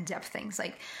the more in-depth things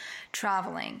like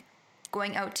traveling,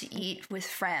 going out to eat with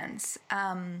friends,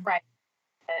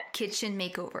 kitchen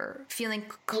makeover, feeling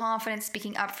confident,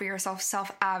 speaking up for yourself,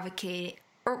 self-advocate,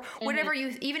 or whatever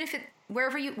you, even if it,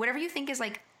 whatever you think is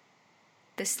like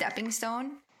the stepping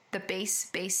stone, the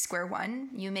base square one,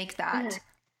 you make that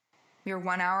your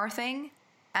 1 hour thing.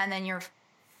 And then your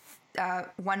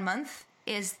 1 month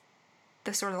is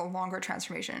the sort of the longer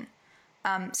transformation.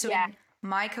 So in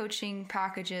my coaching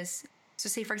packages, so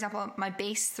say for example, my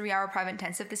base 3-hour private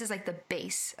intensive, this is like the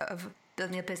base of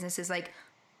building a business, is like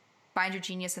find your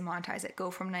genius and monetize it.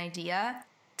 Go from an idea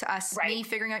to us, me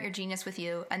figuring out your genius with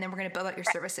you, and then we're going to build out your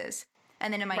services.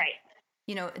 And then in my,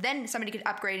 then somebody could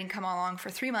upgrade and come along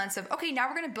for 3 months of, okay, now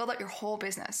we're going to build out your whole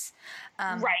business.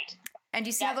 And do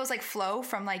you see how those like flow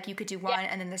from like, you could do one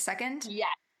and then the second?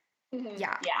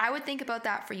 I would think about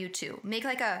that for you too. Make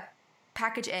like a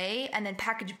package A, and then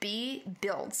package B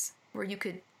builds, where you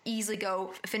could easily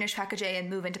go finish package A and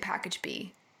move into package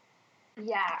B.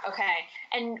 Yeah. Okay.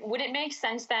 And would it make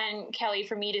sense then, Kelly,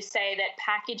 for me to say that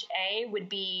package A would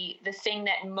be the thing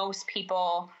that most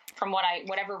people, from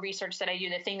whatever research that I do,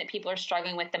 the thing that people are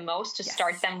struggling with the most, to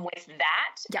start them with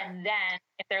that. And then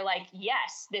if they're like,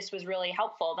 yes, this was really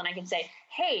helpful, then I can say,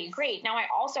 hey, great. Now I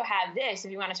also have this.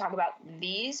 If you want to talk about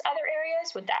these other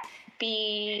areas, would that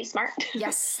be smart?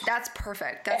 Yes, that's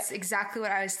perfect. That's exactly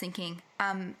what I was thinking.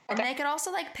 And I could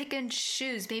also like pick and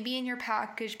choose, maybe in your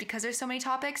package, because there's so many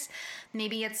topics,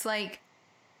 maybe it's like,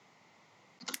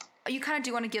 you kind of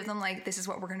do want to give them like, this is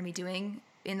what we're going to be doing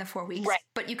in the 4 weeks,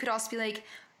 but you could also be like,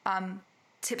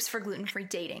 tips for gluten-free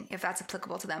dating, if that's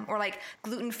applicable to them, or like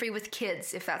gluten-free with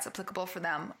kids, if that's applicable for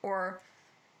them, or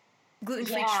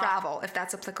gluten-free travel, if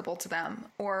that's applicable to them,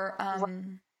 or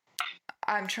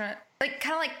I'm trying to like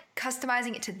kind of like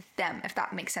customizing it to them, if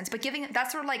that makes sense, but giving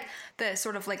that's sort of like the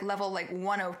sort of like level like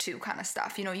 102 kind of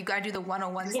stuff, you gotta do the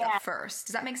 101 stuff first.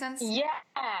 Does that make sense?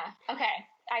 Okay,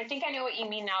 I think I know what you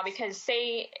mean now, because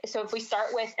if I start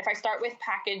with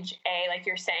package A, like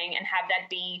you're saying, and have that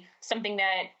be something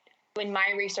that in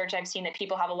my research I've seen that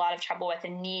people have a lot of trouble with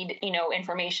and need,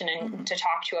 information and to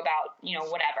talk to about,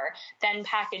 whatever, then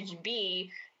package B,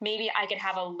 maybe I could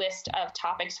have a list of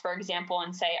topics, for example,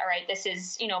 and say, all right, this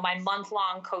is, my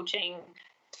month-long coaching,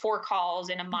 4 calls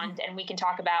in a month, and we can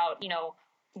talk about,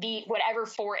 the whatever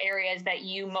 4 areas that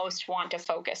you most want to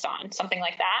focus on, something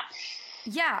like that.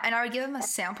 Yeah, and I would give them a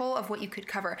sample of what you could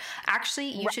cover. Actually,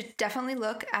 you should definitely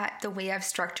look at the way I've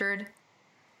structured.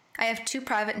 I have 2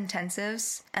 private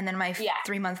intensives and then my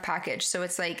 3-month package. So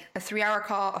it's like a 3-hour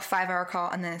call, a 5-hour call,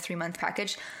 and then a 3-month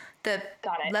package. The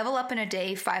level up in a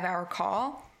day 5-hour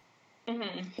call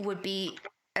would be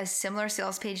a similar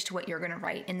sales page to what you're going to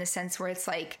write, in the sense where it's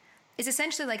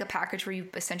essentially like a package where you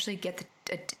essentially get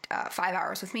the 5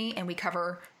 hours with me and we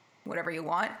cover whatever you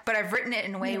want. But I've written it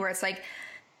in a way where it's like,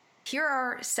 here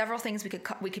are several things we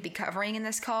could be covering in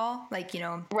this call. Like,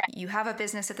 you have a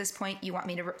business at this point. You want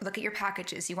me to look at your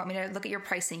packages. You want me to look at your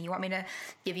pricing. You want me to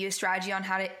give you a strategy on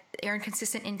how to earn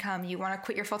consistent income. You want to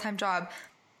quit your full-time job.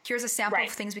 Here's a sample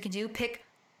of things we can do. Pick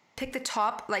the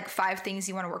top like 5 things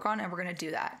you want to work on, and we're going to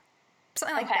do that.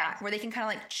 Something like that, where they can kind of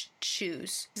like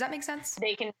choose. Does that make sense?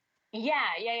 They can. Yeah,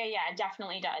 it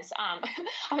definitely does. I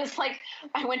was like,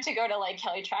 I went to go to like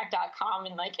kellytrack.com,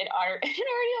 and like it already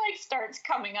like starts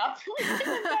coming up. Your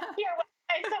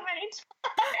website so many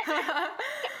times.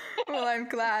 Well, I'm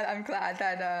glad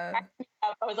that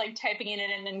I was like typing it in,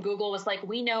 and then Google was like,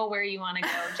 we know where you want to go,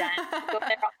 Jen. Go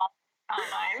there all the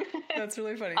time. That's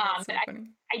really funny.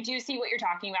 I do see what you're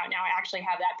talking about now. I actually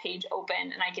have that page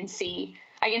open, and I can see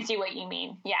what you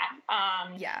mean.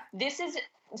 Yeah. This is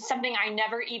something I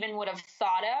never even would have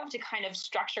thought of, to kind of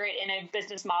structure it in a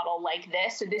business model like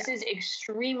this. So this is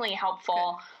extremely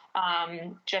helpful.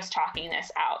 Just talking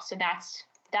this out. So that's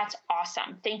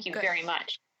awesome. Thank you very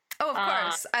much. Oh, of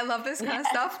course. I love this kind of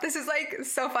stuff. This is like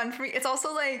so fun for me. It's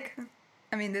also like,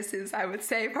 I mean, this is, I would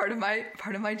say, part of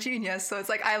my genius. So it's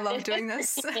like, I love doing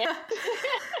this.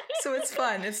 So it's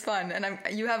fun. And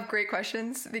you have great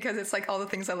questions, because it's like all the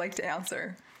things I like to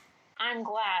answer. I'm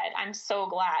glad. I'm so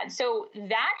glad. So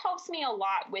that helps me a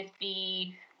lot with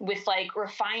like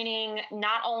refining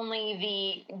not only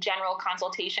the general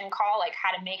consultation call, like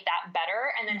how to make that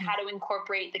better, and then how to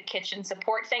incorporate the kitchen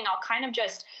support thing. I'll kind of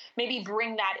just maybe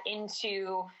bring that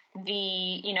into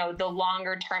the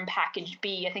longer term package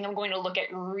B. I think I'm going to look at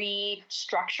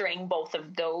restructuring both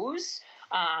of those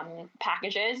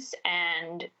packages,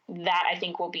 and that I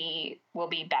think will be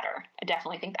better. I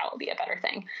definitely think that will be a better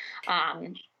thing.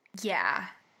 Yeah.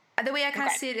 The way I kind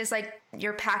of see it is like,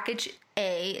 your package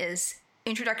A is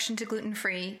introduction to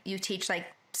gluten-free. You teach like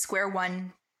square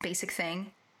one basic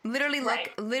thing. I would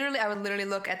literally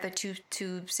look at the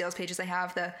two sales pages I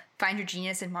have, the find your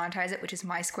genius and monetize it, which is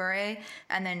my square A,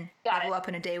 and then level up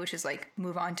in a day, which is like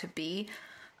move on to B.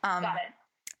 Got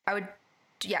it.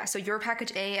 So your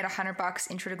package A at $100,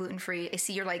 intro to gluten-free. I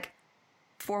see your like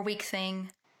 4-week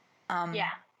thing.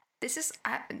 this is,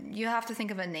 you have to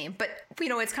think of a name, but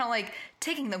it's kind of like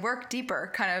taking the work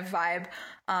deeper kind of vibe.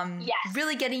 Yes.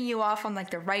 Really getting you off on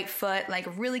like the right foot, like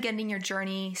really getting your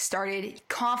journey started,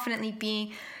 confidently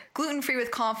being gluten-free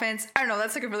with confidence. I don't know,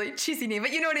 that's like a really cheesy name,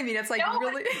 but you know what I mean? It's like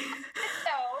really.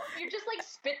 So you're just like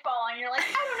spitballing. You're like,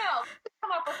 I don't know.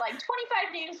 Come up with like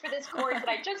 25 names for this course that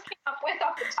I just came up with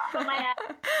off the top of my head.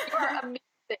 You are amazing.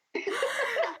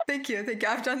 Thank you.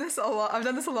 I've done this a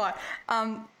lot.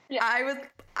 Yeah.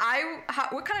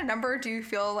 What kind of number do you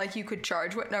feel like you could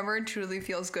charge? What number truly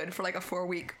feels good for like a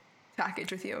 4-week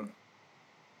package with you?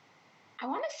 I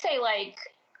want to say like,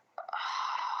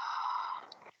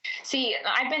 so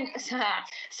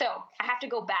I have to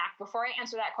go back before I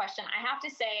answer that question. I have to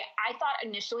say, I thought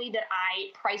initially that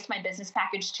I priced my business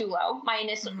package too low. My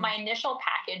initial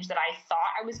package that I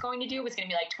thought I was going to do was going to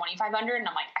be like $2,500. And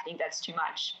I'm like, I think that's too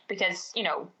much because,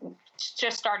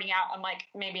 just starting out, I'm like,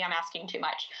 maybe I'm asking too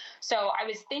much. So I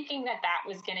was thinking that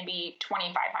was going to be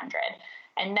 $2,500.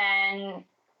 And then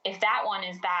if that one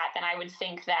is that, then I would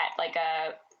think that like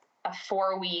a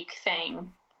 4-week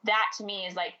thing, that to me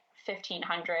is like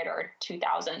 $1,500 or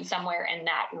 $2,000, somewhere in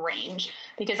that range,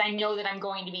 because I know that I'm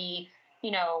going to be,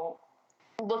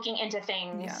 looking into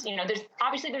things. Yeah.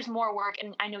 There's more work,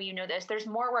 and I know this. There's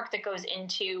more work that goes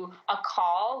into a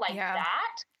call like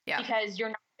that, because you're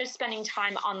not just spending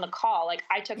time on the call. Like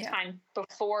I took time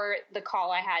before the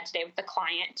call I had today with the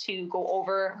client to go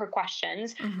over her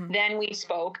questions. Mm-hmm. Then we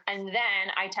spoke, and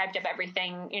then I typed up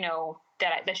everything,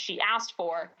 that she asked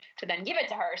for to then give it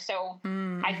to her. So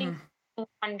I think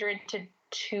 100 to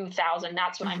 2,000.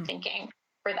 That's what I'm thinking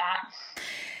for that.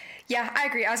 Yeah, I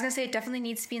agree. I was gonna say it definitely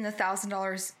needs to be in the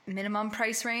 $1,000 minimum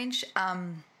price range.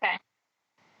 Okay.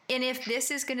 And if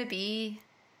this is gonna be,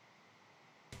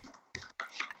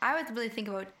 I would really think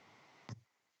about.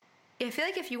 I feel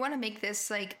like if you want to make this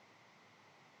like,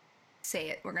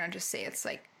 we're gonna just say it's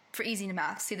like for easy to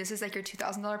math. See, this is like your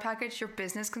 $2,000 package. Your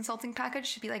business consulting package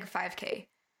should be like $5,000.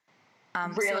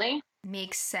 Really? So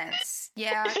makes sense.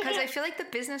 Yeah, because I feel like the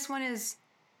business one is,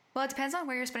 well, it depends on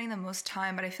where you're spending the most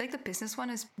time, but I feel like the business one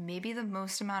is maybe the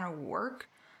most amount of work.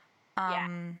 I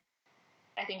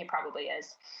think it probably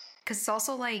is. Because it's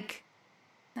also like,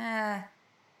 I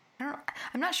don't know,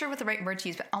 I'm not sure what the right word to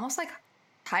use, but almost like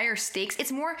higher stakes.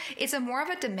 It's a little bit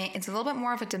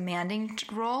more of a demanding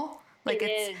role. Like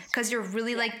it's because you're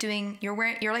really like you're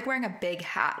wearing a big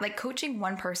hat. Like coaching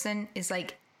one person is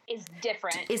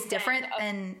different.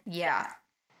 And Yeah.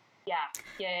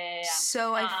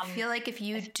 So I feel like if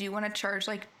you do want to charge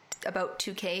like about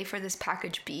 $2,000 for this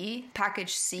package B,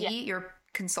 package C, your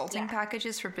consulting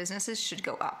packages for businesses should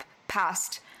go up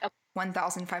past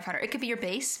 $1,500. It could be your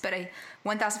base, but a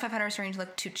 $1,500 range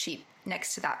look too cheap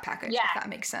next to that package. If that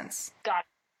makes sense. Got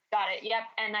it. Yep.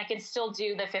 And I could still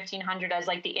do the $1,500 as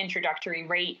like the introductory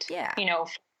rate. Yeah.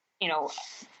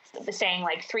 Saying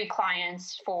like 3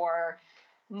 clients for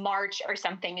March or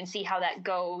something and see how that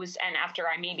goes. And after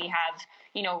I maybe have,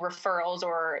 referrals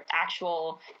or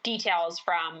actual details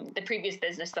from the previous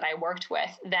business that I worked with,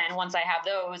 then once I have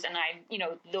those and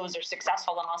those are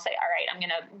successful, then I'll say, all right, I'm going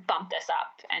to bump this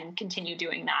up and continue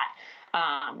doing that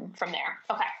from there.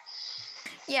 Okay.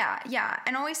 Yeah.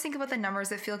 And always think about the numbers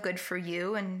that feel good for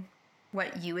you and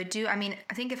what you would do. I mean,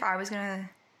 I think if I was going to,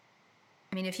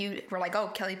 if you were like, oh,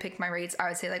 Kelly picked my rates, I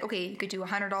would say like, okay, you could do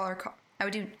 $100. I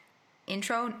would do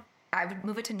intro. I would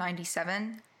move it to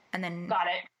 $97 and then got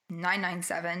it.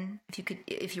 $997.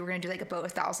 If you were going to do like about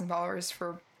 $1,000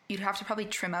 for, you'd have to probably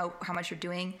trim out how much you're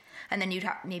doing. And then you'd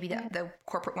have maybe the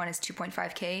corporate one is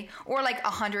 $2,500 or like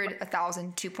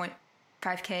 1,000,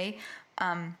 $2,500.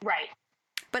 Right.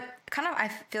 But kind of, I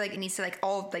feel like it needs to like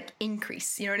all like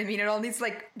increase. You know what I mean? It all needs to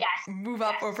like move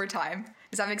up over time.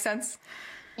 Does that make sense?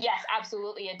 Yes,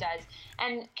 absolutely it does.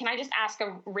 And can I just ask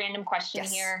a random question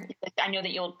here? I know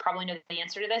that you'll probably know the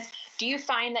answer to this. Do you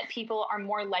find that people are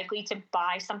more likely to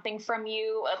buy something from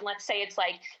you? Let's say it's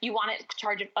like you want to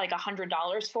charge like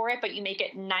 $100 for it, but you make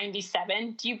it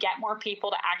 $97. Do you get more people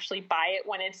to actually buy it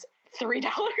when it's $3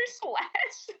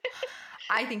 less?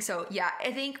 I think so. Yeah.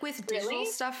 I think with digital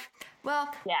stuff,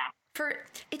 well,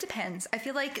 it depends. I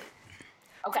feel like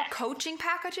for coaching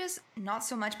packages, not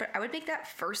so much, but I would make that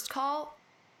first call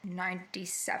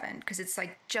 $97 because it's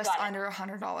like just under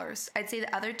 $100. I'd say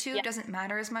the other two doesn't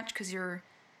matter as much because you're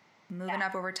moving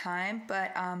up over time.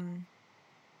 But I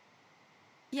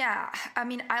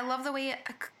love the way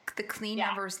the clean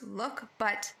numbers look,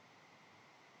 but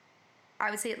I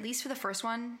would say at least for the first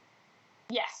one,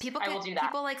 I will do that.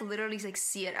 People like literally like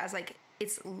see it as like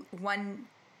it's one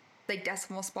like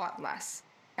decimal spot less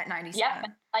at 97. Yep.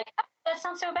 Like That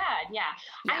sounds so bad. Yeah.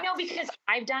 Yeah. I know because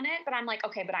I've done it, but I'm like,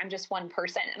 okay, but I'm just one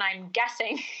person. And I'm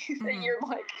guessing that you're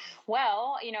like,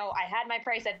 well, I had my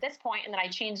price at this point and then I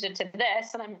changed it to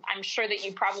this. And I'm sure that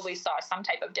you probably saw some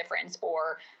type of difference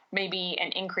or maybe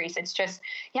an increase. It's just,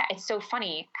 yeah, it's so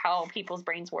funny how people's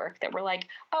brains work that we're like,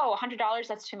 oh, $100,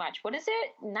 that's too much. What is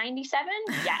it? 97?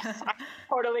 Yes, I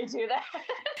totally do that.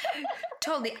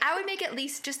 Totally. I would make at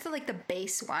least just the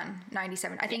base one,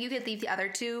 97. I think you could leave the other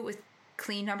two with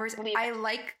clean numbers. I feel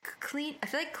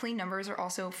like clean numbers are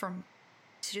also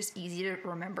just easy to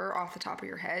remember off the top of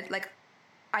your head. Like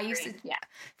I used to,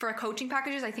 for coaching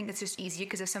packages, I think it's just easier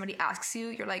because if somebody asks you,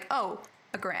 you're like, oh,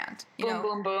 $1,000. Boom,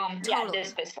 boom, boom. Totally.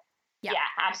 Yeah,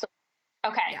 absolutely.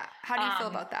 Okay. Yeah. How do you feel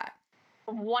about that?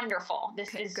 Wonderful.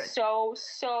 This is good.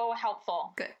 So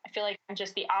helpful. Good. I feel like I'm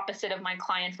just the opposite of my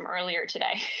client from earlier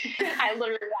today. I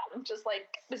literally I'm just like,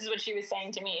 this is what she was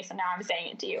saying to me, so now I'm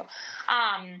saying it to you.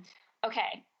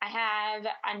 Okay, I have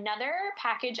another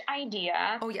package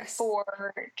idea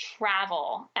for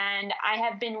travel, and I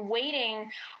have been waiting.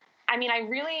 I mean, I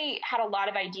really had a lot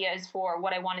of ideas for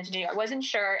what I wanted to do. I wasn't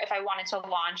sure if I wanted to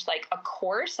launch like a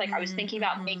course. Like I was thinking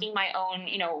about making my own,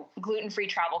 gluten-free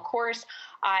travel course.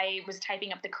 I was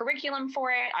typing up the curriculum for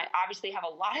it. I obviously have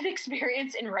a lot of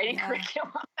experience in writing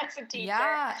curriculum as a teacher.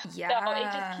 Yeah. So it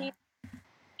just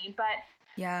keeps,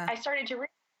 but I started to realize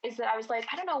that I was like,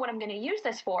 I don't know what I'm going to use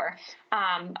this for.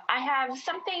 I have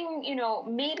something,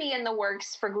 maybe in the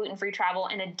works for gluten-free travel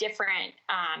in a different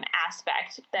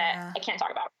aspect that I can't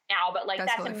talk about now, but like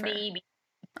that's totally a maybe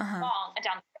long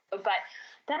down the road. But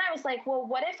then I was like, well,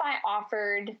 what if I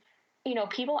offered,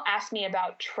 people ask me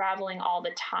about traveling all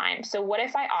the time. So what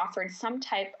if I offered some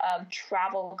type of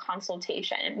travel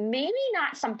consultation? Maybe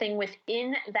not something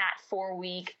within that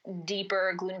 4-week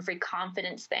deeper gluten-free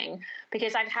confidence thing,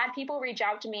 because I've had people reach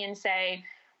out to me and say,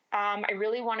 I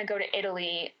really want to go to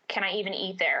Italy. Can I even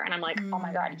eat there? And I'm like, oh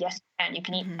my God, yes, you can. You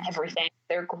can eat everything.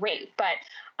 They're great. But,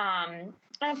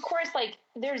 and of course, like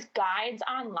there's guides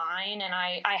online and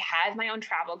I have my own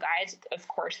travel guides. Of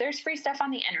course, there's free stuff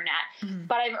on the internet,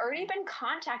 but I've already been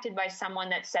contacted by someone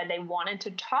that said they wanted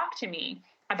to talk to me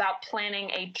about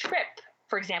planning a trip,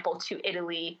 for example, to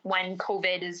Italy when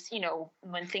COVID is,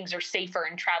 when things are safer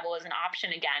and travel is an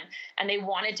option again. And they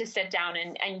wanted to sit down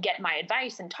and get my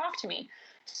advice and talk to me.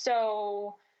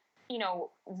 So,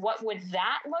 what would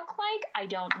that look like? I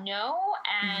don't know.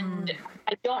 And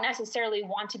I don't necessarily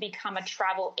want to become a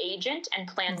travel agent and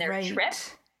plan their trip.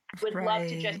 I would love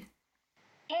to just,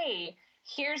 hey,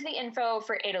 here's the info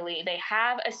for Italy. They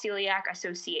have a celiac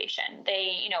association.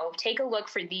 They, take a look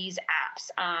for these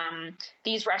apps.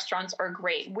 These restaurants are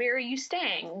great. Where are you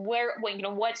staying?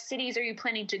 What cities are you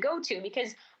planning to go to?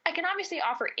 Because I can obviously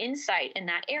offer insight in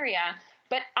that area,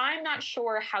 but I'm not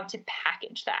sure how to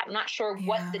package that. I'm not sure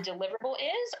what the deliverable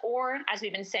is, or as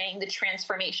we've been saying, the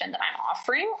transformation that I'm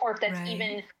offering, or if that's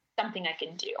even something I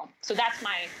can do. So that's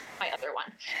my other one.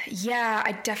 Yeah,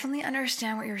 I definitely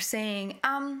understand what you're saying.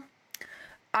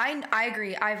 I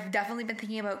agree. I've definitely been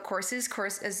thinking about courses.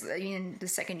 The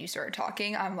second you started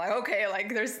talking, I'm like, okay, like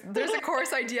there's a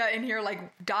course idea in here, like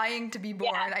dying to be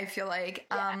born. I feel like,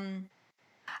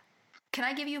 can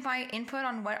I give you my input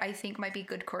on what I think might be a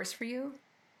good course for you?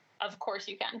 Of course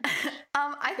you can.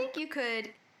 I think you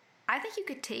could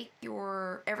take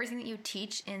everything that you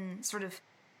teach in sort of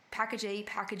package A,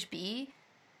 package B,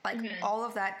 like all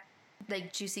of that,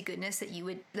 like juicy goodness that you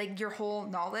would, like your whole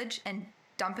knowledge, and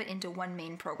dump it into one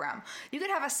main program. You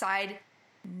could have a side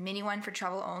mini one for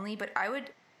travel only, but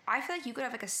I feel like you could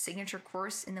have like a signature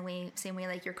course in the same way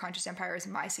like your Conscious Empire is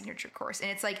my signature course.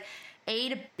 And it's like A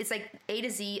to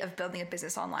Z of building a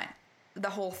business online,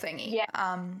 the whole thingy. Yeah.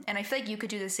 And I feel like you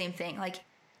could do the same thing, like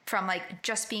from like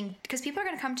just being, because people are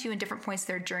going to come to you in different points of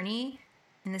their journey.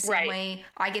 In the same way,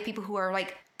 I get people who are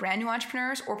like brand new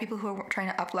entrepreneurs or people who are trying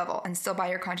to up level and still buy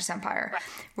your Conscious Empire,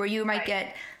 where you might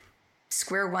get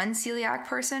square one celiac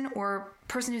person or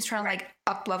person who's trying to like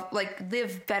up level, like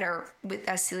live better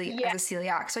as a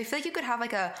celiac. So I feel like you could have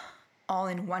like a all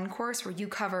in one course where you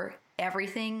cover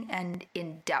everything and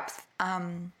in depth. Wow.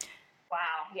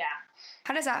 Yeah.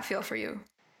 How does that feel for you?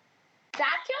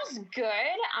 That feels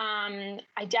good.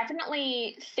 I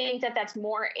definitely think that that's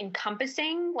more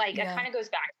encompassing. Like it kind of goes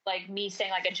back to like me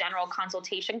saying like a general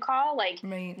consultation call. Like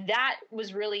that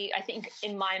was really, I think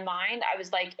in my mind, I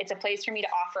was like, it's a place for me to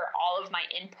offer all of my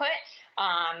input.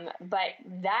 But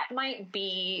that might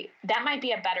be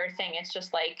a better thing. It's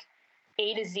just like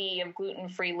A to Z of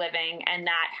gluten-free living. And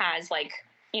that has like,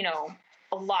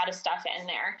 a lot of stuff in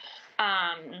there.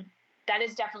 That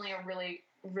is definitely a really,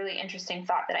 really interesting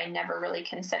thought that I never really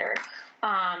considered.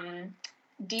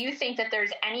 Do you think that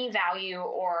there's any value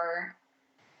or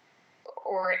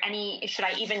or should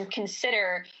I even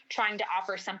consider trying to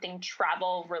offer something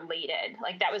travel related?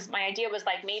 Like that was my idea, was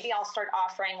like, maybe I'll start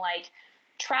offering like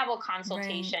travel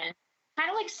consultation, kind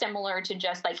of like similar to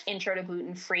just like intro to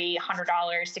gluten-free, $100,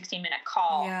 60-minute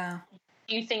call. Yeah.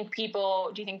 Do you think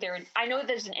I know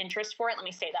there's an interest for it. Let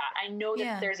me say that. I know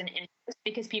that there's an interest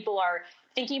because people are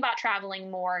thinking about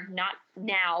traveling more, not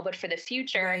now, but for the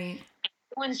future. Right.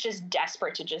 Everyone's just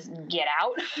desperate to just get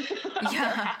out.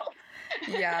 Yeah.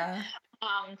 Yeah.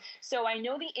 So I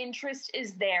know the interest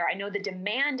is there. I know the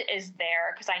demand is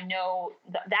there because I know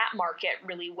that market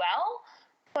really well,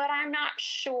 but I'm not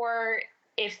sure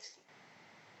if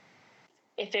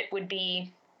it would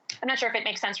be, I'm not sure if it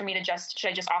makes sense for me to should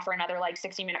I just offer another like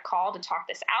 60-minute call to talk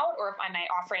this out? Or if I'm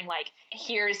offering like,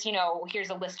 here's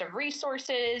a list of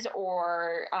resources,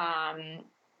 or, I'm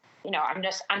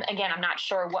not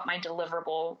sure what my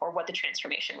deliverable or what the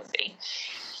transformation would be.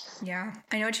 Yeah,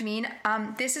 I know what you mean.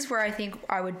 This is where I think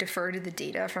I would defer to the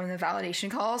data from the validation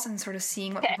calls and sort of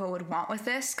seeing what people would want with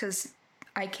this, because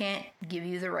I can't give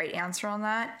you the right answer on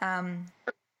that.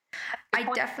 I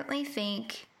definitely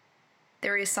think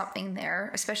there is something there,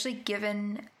 especially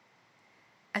given,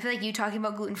 I feel like you talking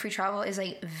about gluten-free travel is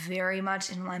like very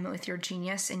much in alignment with your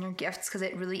genius and your gifts, because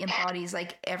it really embodies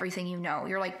like everything you know.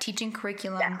 You're like teaching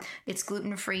curriculum, it's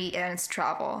gluten-free and it's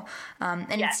travel. And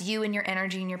it's you and your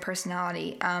energy and your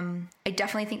personality. I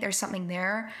definitely think there's something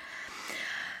there.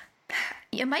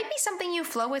 It might be something you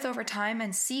flow with over time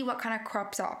and see what kind of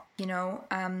crops up,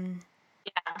 I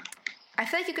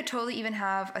feel like you could totally even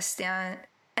have a stand,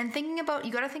 and you got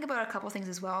to think about a couple things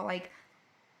as well. Like,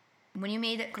 when you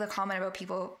made the comment about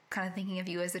people kind of thinking of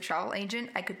you as the travel agent,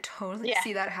 I could totally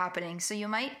see that happening. So you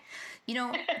might,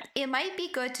 it might be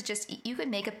good to you could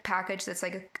make a package that's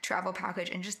like a travel package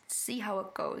and just see how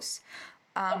it goes.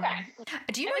 Okay.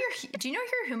 Do you know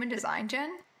your human design,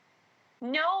 Jen?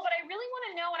 No, but I really want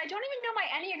to know, and I don't even know my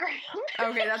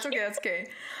Enneagram. Okay, that's okay. That's okay.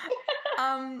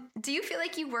 Do you feel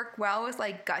like you work well with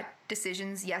like gut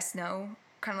decisions? Yes, no,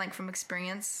 kind of like from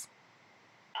experience.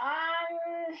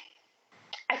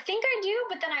 I think I do,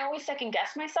 but then I always second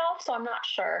guess myself, so I'm not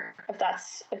sure if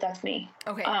that's me.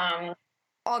 Okay.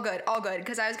 All good.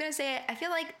 Because I was gonna say, I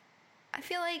feel like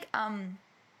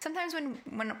sometimes when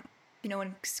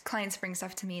clients bring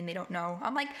stuff to me and they don't know,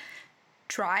 I'm like,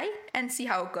 try and see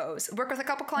how it goes. Work with a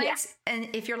couple clients, and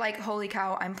if you're like, holy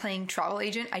cow, I'm playing travel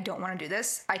agent, I don't want to do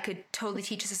this, I could totally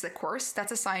teach this as a course.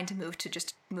 That's a sign to move to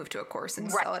a course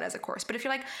and sell it as a course. But if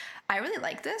you're like, I really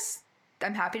like this,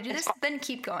 I'm happy to do this, then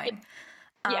keep going.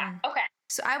 Okay.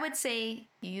 So I would say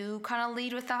you kind of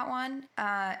lead with that one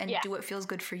and do what feels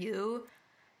good for you.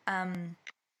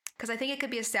 Because I think it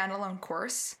could be a standalone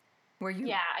course where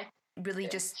you really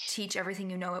just teach everything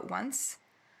you know at once.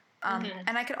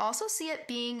 And I could also see it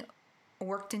being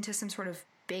worked into some sort of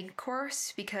big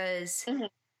course, because the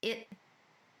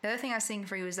other thing I was thinking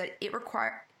for you is that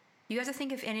you have to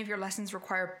think if any of your lessons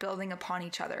require building upon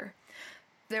each other.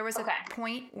 There was a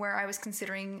point where I was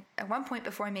considering, at one point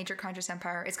before I made Your Conscious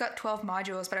Empire, it's got 12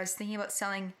 modules, but I was thinking about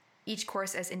selling each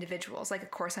course as individuals, like a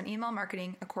course on email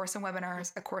marketing, a course on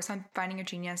webinars, a course on finding your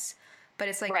genius. But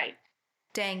it's like,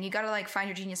 dang, you got to like find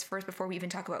your genius first before we even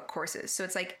talk about courses. So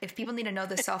it's like, if people need to know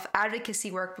the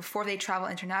self-advocacy work before they travel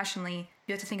internationally,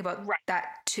 you have to think about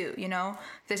that too, if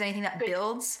there's anything that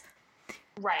builds.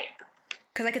 Right.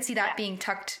 Because I could see that being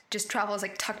travel is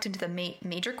like tucked into the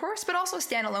major course, but also a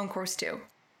standalone course too.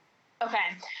 Okay.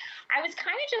 I was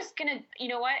kind of just going to, you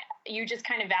know what? You just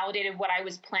kind of validated what I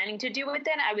was planning to do with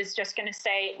it. I was just going to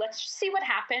say, let's see what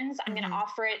happens. I'm going to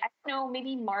offer it, I don't know,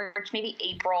 maybe March, maybe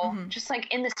April, just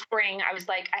like in the spring. I was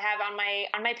like, I have on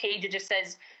my page, it just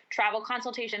says travel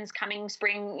consultations coming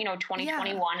spring,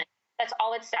 2021. Yeah. That's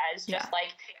all it says. Just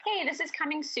like, hey, this is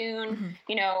coming soon.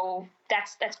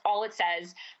 That's all it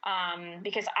says.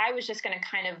 Because I was just going to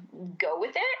kind of go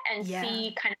with it and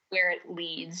see kind of where it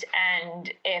leads.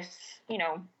 And if,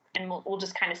 and we'll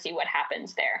just kind of see what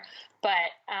happens there.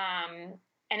 But, and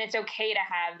it's okay to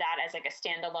have that as like a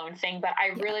standalone thing. But I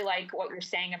really like what you're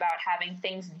saying about having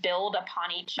things build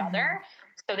upon each other.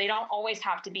 So they don't always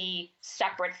have to be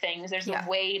separate things. There's a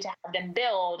way to have them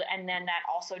build. And then that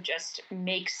also just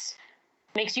makes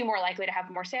you more likely to have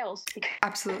more sales.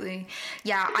 Absolutely.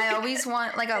 Yeah. I always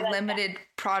want like a limited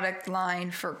product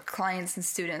line for clients and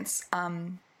students.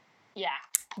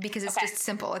 Because it's just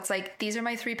simple. It's like, these are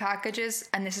my 3 packages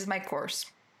and this is my course.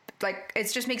 Like,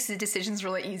 it just makes the decisions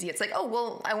really easy. It's like, oh,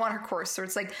 well, I want her course. Or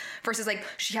it's like, versus like,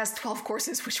 she has 12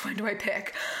 courses. Which one do I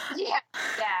pick? Yeah.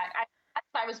 That's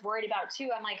what I was worried about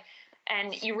too. I'm like,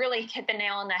 and you really hit the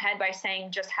nail on the head by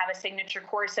saying just have a signature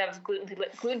course of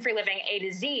gluten-free living A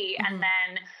to Z. And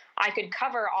then I could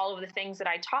cover all of the things that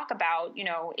I talk about, you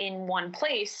know, in one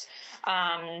place,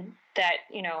 that,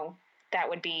 you know, that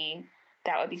would be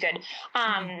good.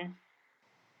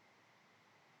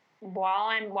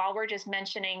 While we're just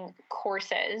mentioning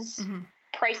courses,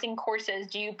 pricing courses,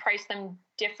 do you price them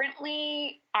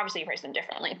differently? Obviously you price them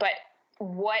differently, but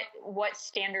what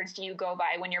standards do you go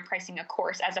by when you're pricing a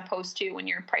course as opposed to when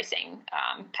you're pricing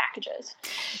packages?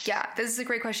 Yeah, this is a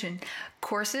great question.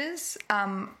 Courses,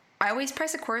 I always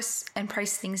price a course and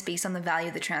price things based on the value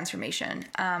of the transformation.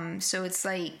 So it's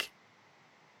like,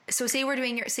 so say we're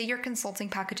doing your consulting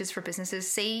packages for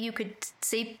businesses. Say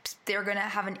they're going to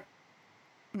have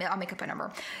I'll make up a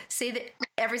number. Say that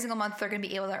every single month they're going to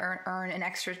be able to earn an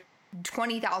extra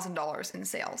 $20,000 in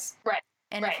sales. Right.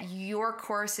 And if your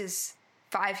course is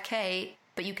 $5,000,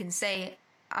 but you can say,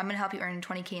 I'm going to help you earn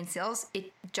 $20,000 in sales,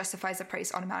 it justifies the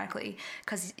price automatically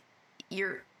because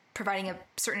you're providing a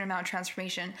certain amount of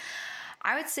transformation.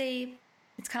 I would say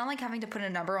it's kind of like having to put a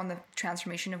number on the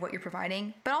transformation of what you're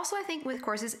providing. But also I think with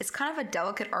courses, it's kind of a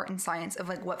delicate art and science of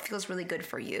like what feels really good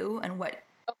for you and what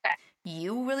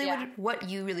you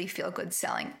really feel good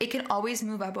selling. It can always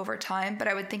move up over time, but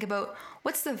I would think about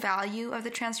what's the value of the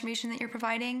transformation that you're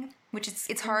providing, which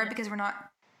it's hard because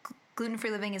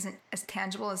gluten-free living isn't as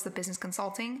tangible as the business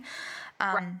consulting.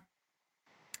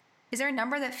 Is there a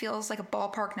number that feels like a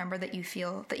ballpark number that you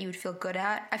would feel good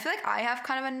at? I feel like I have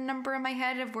kind of a number in my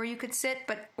head of where you could sit,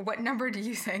 but what number do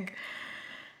you think?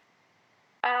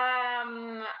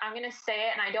 I'm going to say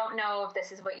it, and I don't know if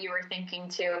this is what you were thinking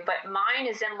too, but mine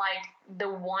is in like the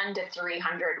 1 to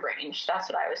 300 range. That's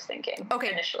what I was thinking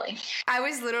initially. I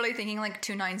was literally thinking like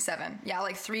 297. Yeah,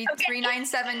 like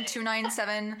 397,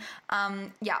 297.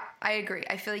 Yeah, I agree.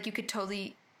 I feel like you could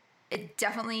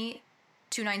definitely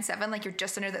 297, like you're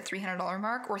just under that $300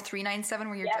 mark, or 397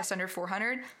 where you're just under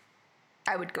 400.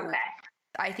 I would go. Okay.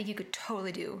 I think you could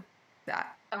totally do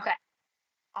that. Okay.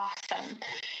 Awesome.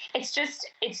 It's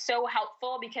so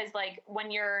helpful because like when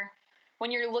you're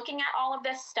looking at all of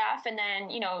this stuff, and then,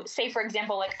 you know, say for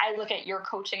example, like I look at your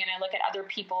coaching and I look at other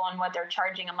people and what they're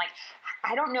charging. I'm like,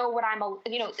 I don't know what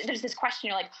there's this question.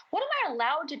 You're like, what am I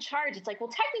allowed to charge? It's like, well,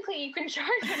 technically you can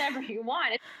charge whatever you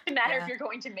want. It doesn't matter if you're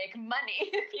going to make money,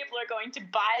 if people are going to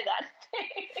buy that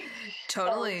thing.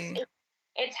 Totally. So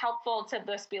it's helpful to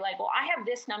just be like, well, I have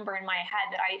this number in my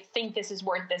head that I think this is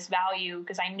worth this value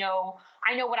because I know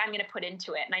what I'm going to put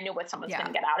into it and I know what someone's going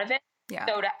to get out of it. Yeah.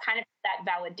 So that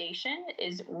validation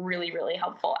is really, really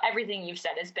helpful. Everything you've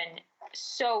said has been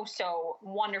so, so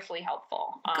wonderfully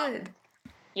helpful. Good.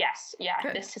 Yes. Yeah.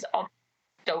 Good. This is all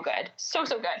so good. So,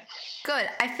 so good. Good.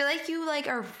 I feel like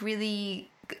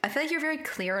you're very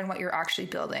clear in what you're actually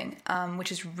building,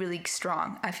 which is really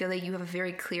strong. I feel like you have a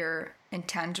very clear and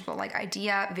tangible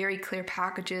idea, very clear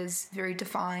packages, very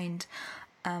defined.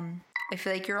 I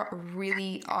feel like you're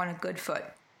really on a good foot.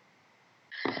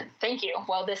 Thank you.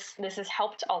 Well, this has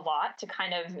helped a lot to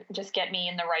kind of just get me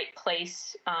in the right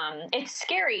place. It's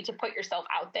scary to put yourself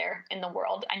out there in the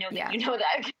world. I know that you know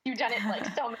that because you've done it like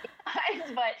so many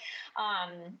times, but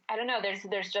I don't know.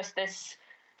 There's just this.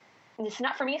 It's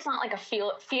not, for me, it's not like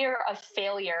a fear of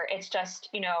failure. It's just,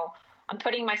 you know, I'm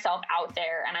putting myself out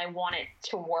there and I want it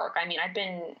to work. I mean,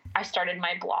 I started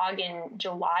my blog in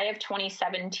July of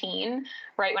 2017,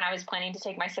 right when I was planning to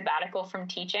take my sabbatical from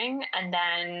teaching. And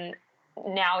then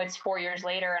now it's 4 years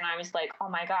later and I was like, oh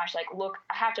my gosh, like, look,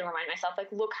 I have to remind myself,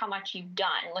 like, look how much you've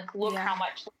done. Like, look how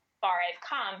much far I've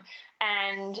come.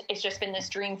 And it's just been this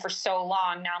dream for so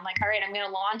long. Now I'm like, all right, I'm going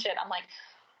to launch it. I'm like,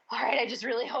 all right, I just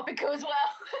really hope it goes well.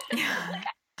 Like,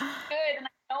 I'm good. And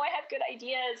I know I have good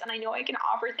ideas and I know I can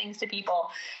offer things to people.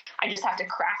 I just have to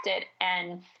craft it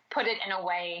and put it in a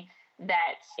way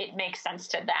that it makes sense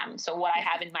to them. So what I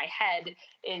have in my head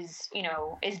is, you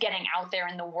know, is getting out there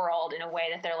in the world in a way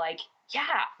that they're like, yeah,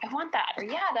 I want that. Or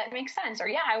yeah, that makes sense. Or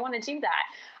yeah, I want to do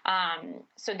that.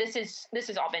 So this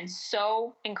has all been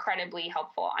so incredibly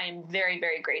helpful. I am very,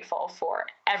 very grateful for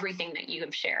everything that you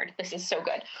have shared. This is so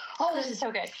good. Oh, this is so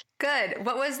good. Good.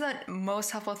 What was the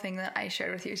most helpful thing that I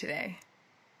shared with you today?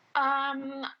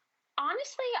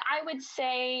 Honestly, I would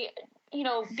say, you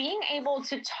know, being able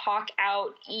to talk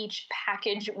out each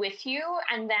package with you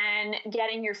and then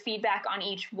getting your feedback on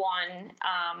each one.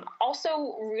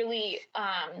 Also really,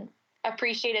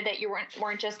 appreciated that you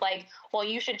weren't just like, well,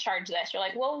 you should charge this. You're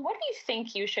like, well, what do you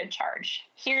think you should charge?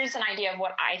 Here's an idea of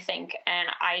what I think. And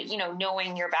you know,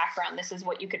 knowing your background, this is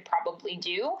what you could probably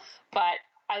do. But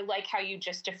I like how you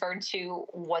just deferred to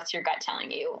what's your gut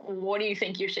telling you? What do you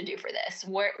think you should do for this?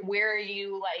 Where are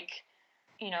you like,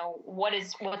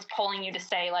 what's pulling you to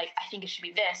say, like, I think it should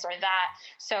be this or that.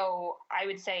 So I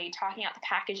would say talking out the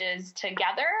packages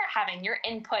together, having your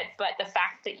input, but the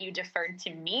fact that you deferred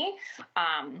to me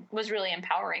was really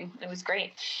empowering. It was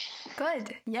great.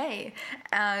 Good. Yay.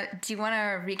 Do you want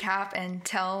to recap and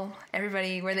tell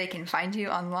everybody where they can find you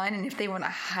online, and if they want to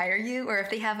hire you, or if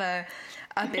they have a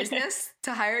business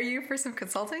to hire you for some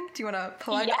consulting? Do you want to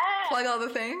plug all the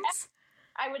things?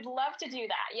 I would love to do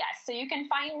that. Yes. So you can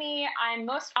find me. I'm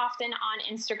most often on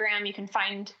Instagram. You can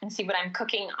find and see what I'm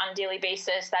cooking on a daily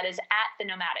basis. That is at The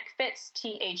Nomadic Fitz,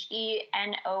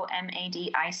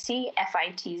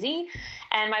 TheNomadicFitz.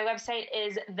 And my website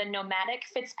is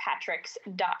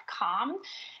thenomadicfitzpatricks.com.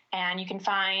 And you can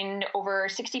find over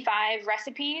 65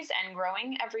 recipes and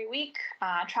growing every week,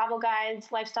 travel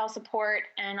guides, lifestyle support,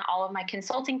 and all of my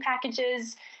consulting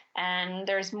packages. And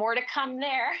there's more to come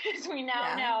there, as we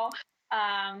now know.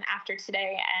 After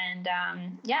today, and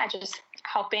just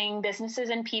helping businesses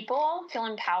and people feel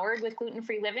empowered with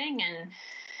gluten-free living and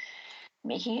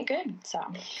making it good. So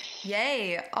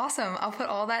yay, awesome. I'll put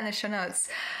all that in the show notes.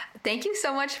 Thank you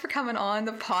so much for coming on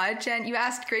the pod, Jen. You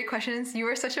asked great questions. You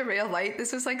were such a ray of light.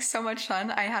 This was like so much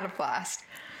fun. I had a blast.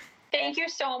 Thank you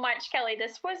so much, Kelly.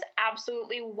 This was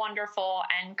absolutely wonderful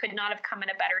and could not have come at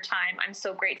a better time. I'm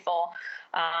so grateful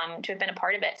to have been a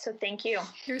part of it. So thank you.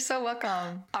 You're so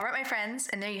welcome. All right, my friends.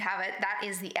 And there you have it. That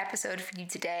is the episode for you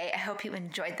today. I hope you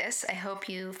enjoyed this. I hope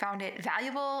you found it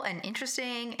valuable and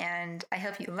interesting, and I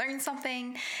hope you learned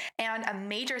something. And a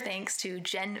major thanks to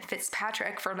Jen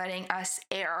Fitzpatrick for letting us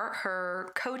air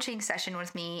her coaching session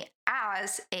with me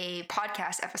as a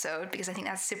podcast episode, because I think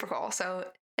that's super cool. So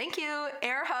thank you.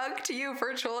 Air hug to you,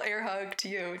 virtual air hug to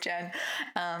you, Jen.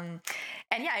 And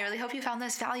yeah, I really hope you found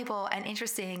this valuable and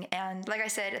interesting. And like I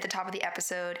said at the top of the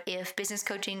episode, if business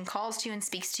coaching calls to you and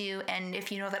speaks to you, and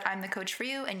if you know that I'm the coach for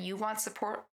you and you want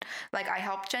support like I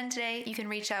helped Jen today, you can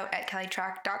reach out at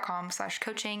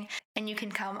kellytrack.com/coaching, and you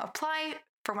can come apply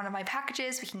for one of my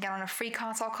packages. We can get on a free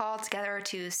consult call together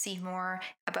to see more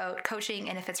about coaching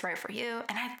and if it's right for you.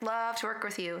 And I'd love to work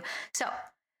with you. So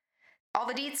all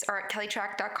the deets are at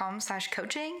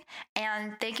kellytrack.com/coaching.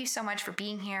 And thank you so much for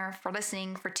being here, for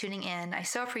listening, for tuning in. I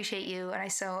so appreciate you, and I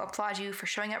so applaud you for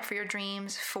showing up for your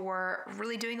dreams, for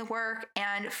really doing the work,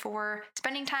 and for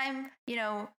spending time,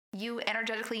 you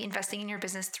energetically investing in your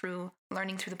business through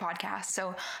learning through the podcast.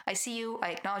 So I see you.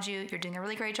 I acknowledge you. You're doing a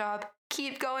really great job.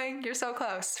 Keep going. You're so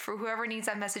close. For whoever needs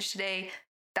that message today,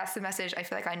 that's the message I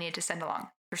feel like I needed to send along.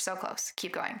 You're so close.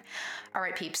 Keep going. All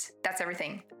right, peeps. That's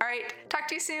everything. All right. Talk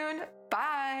to you soon.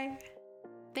 Bye.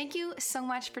 Thank you so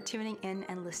much for tuning in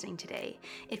and listening today.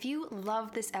 If you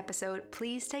love this episode,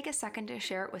 please take a second to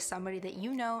share it with somebody that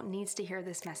you know needs to hear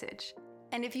this message.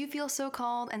 And if you feel so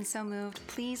called and so moved,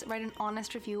 please write an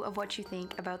honest review of what you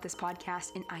think about this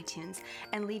podcast in iTunes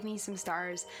and leave me some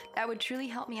stars. That would truly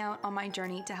help me out on my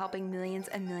journey to helping millions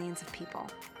and millions of people.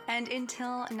 And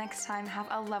until next time, have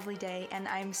a lovely day, and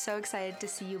I'm so excited to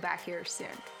see you back here soon.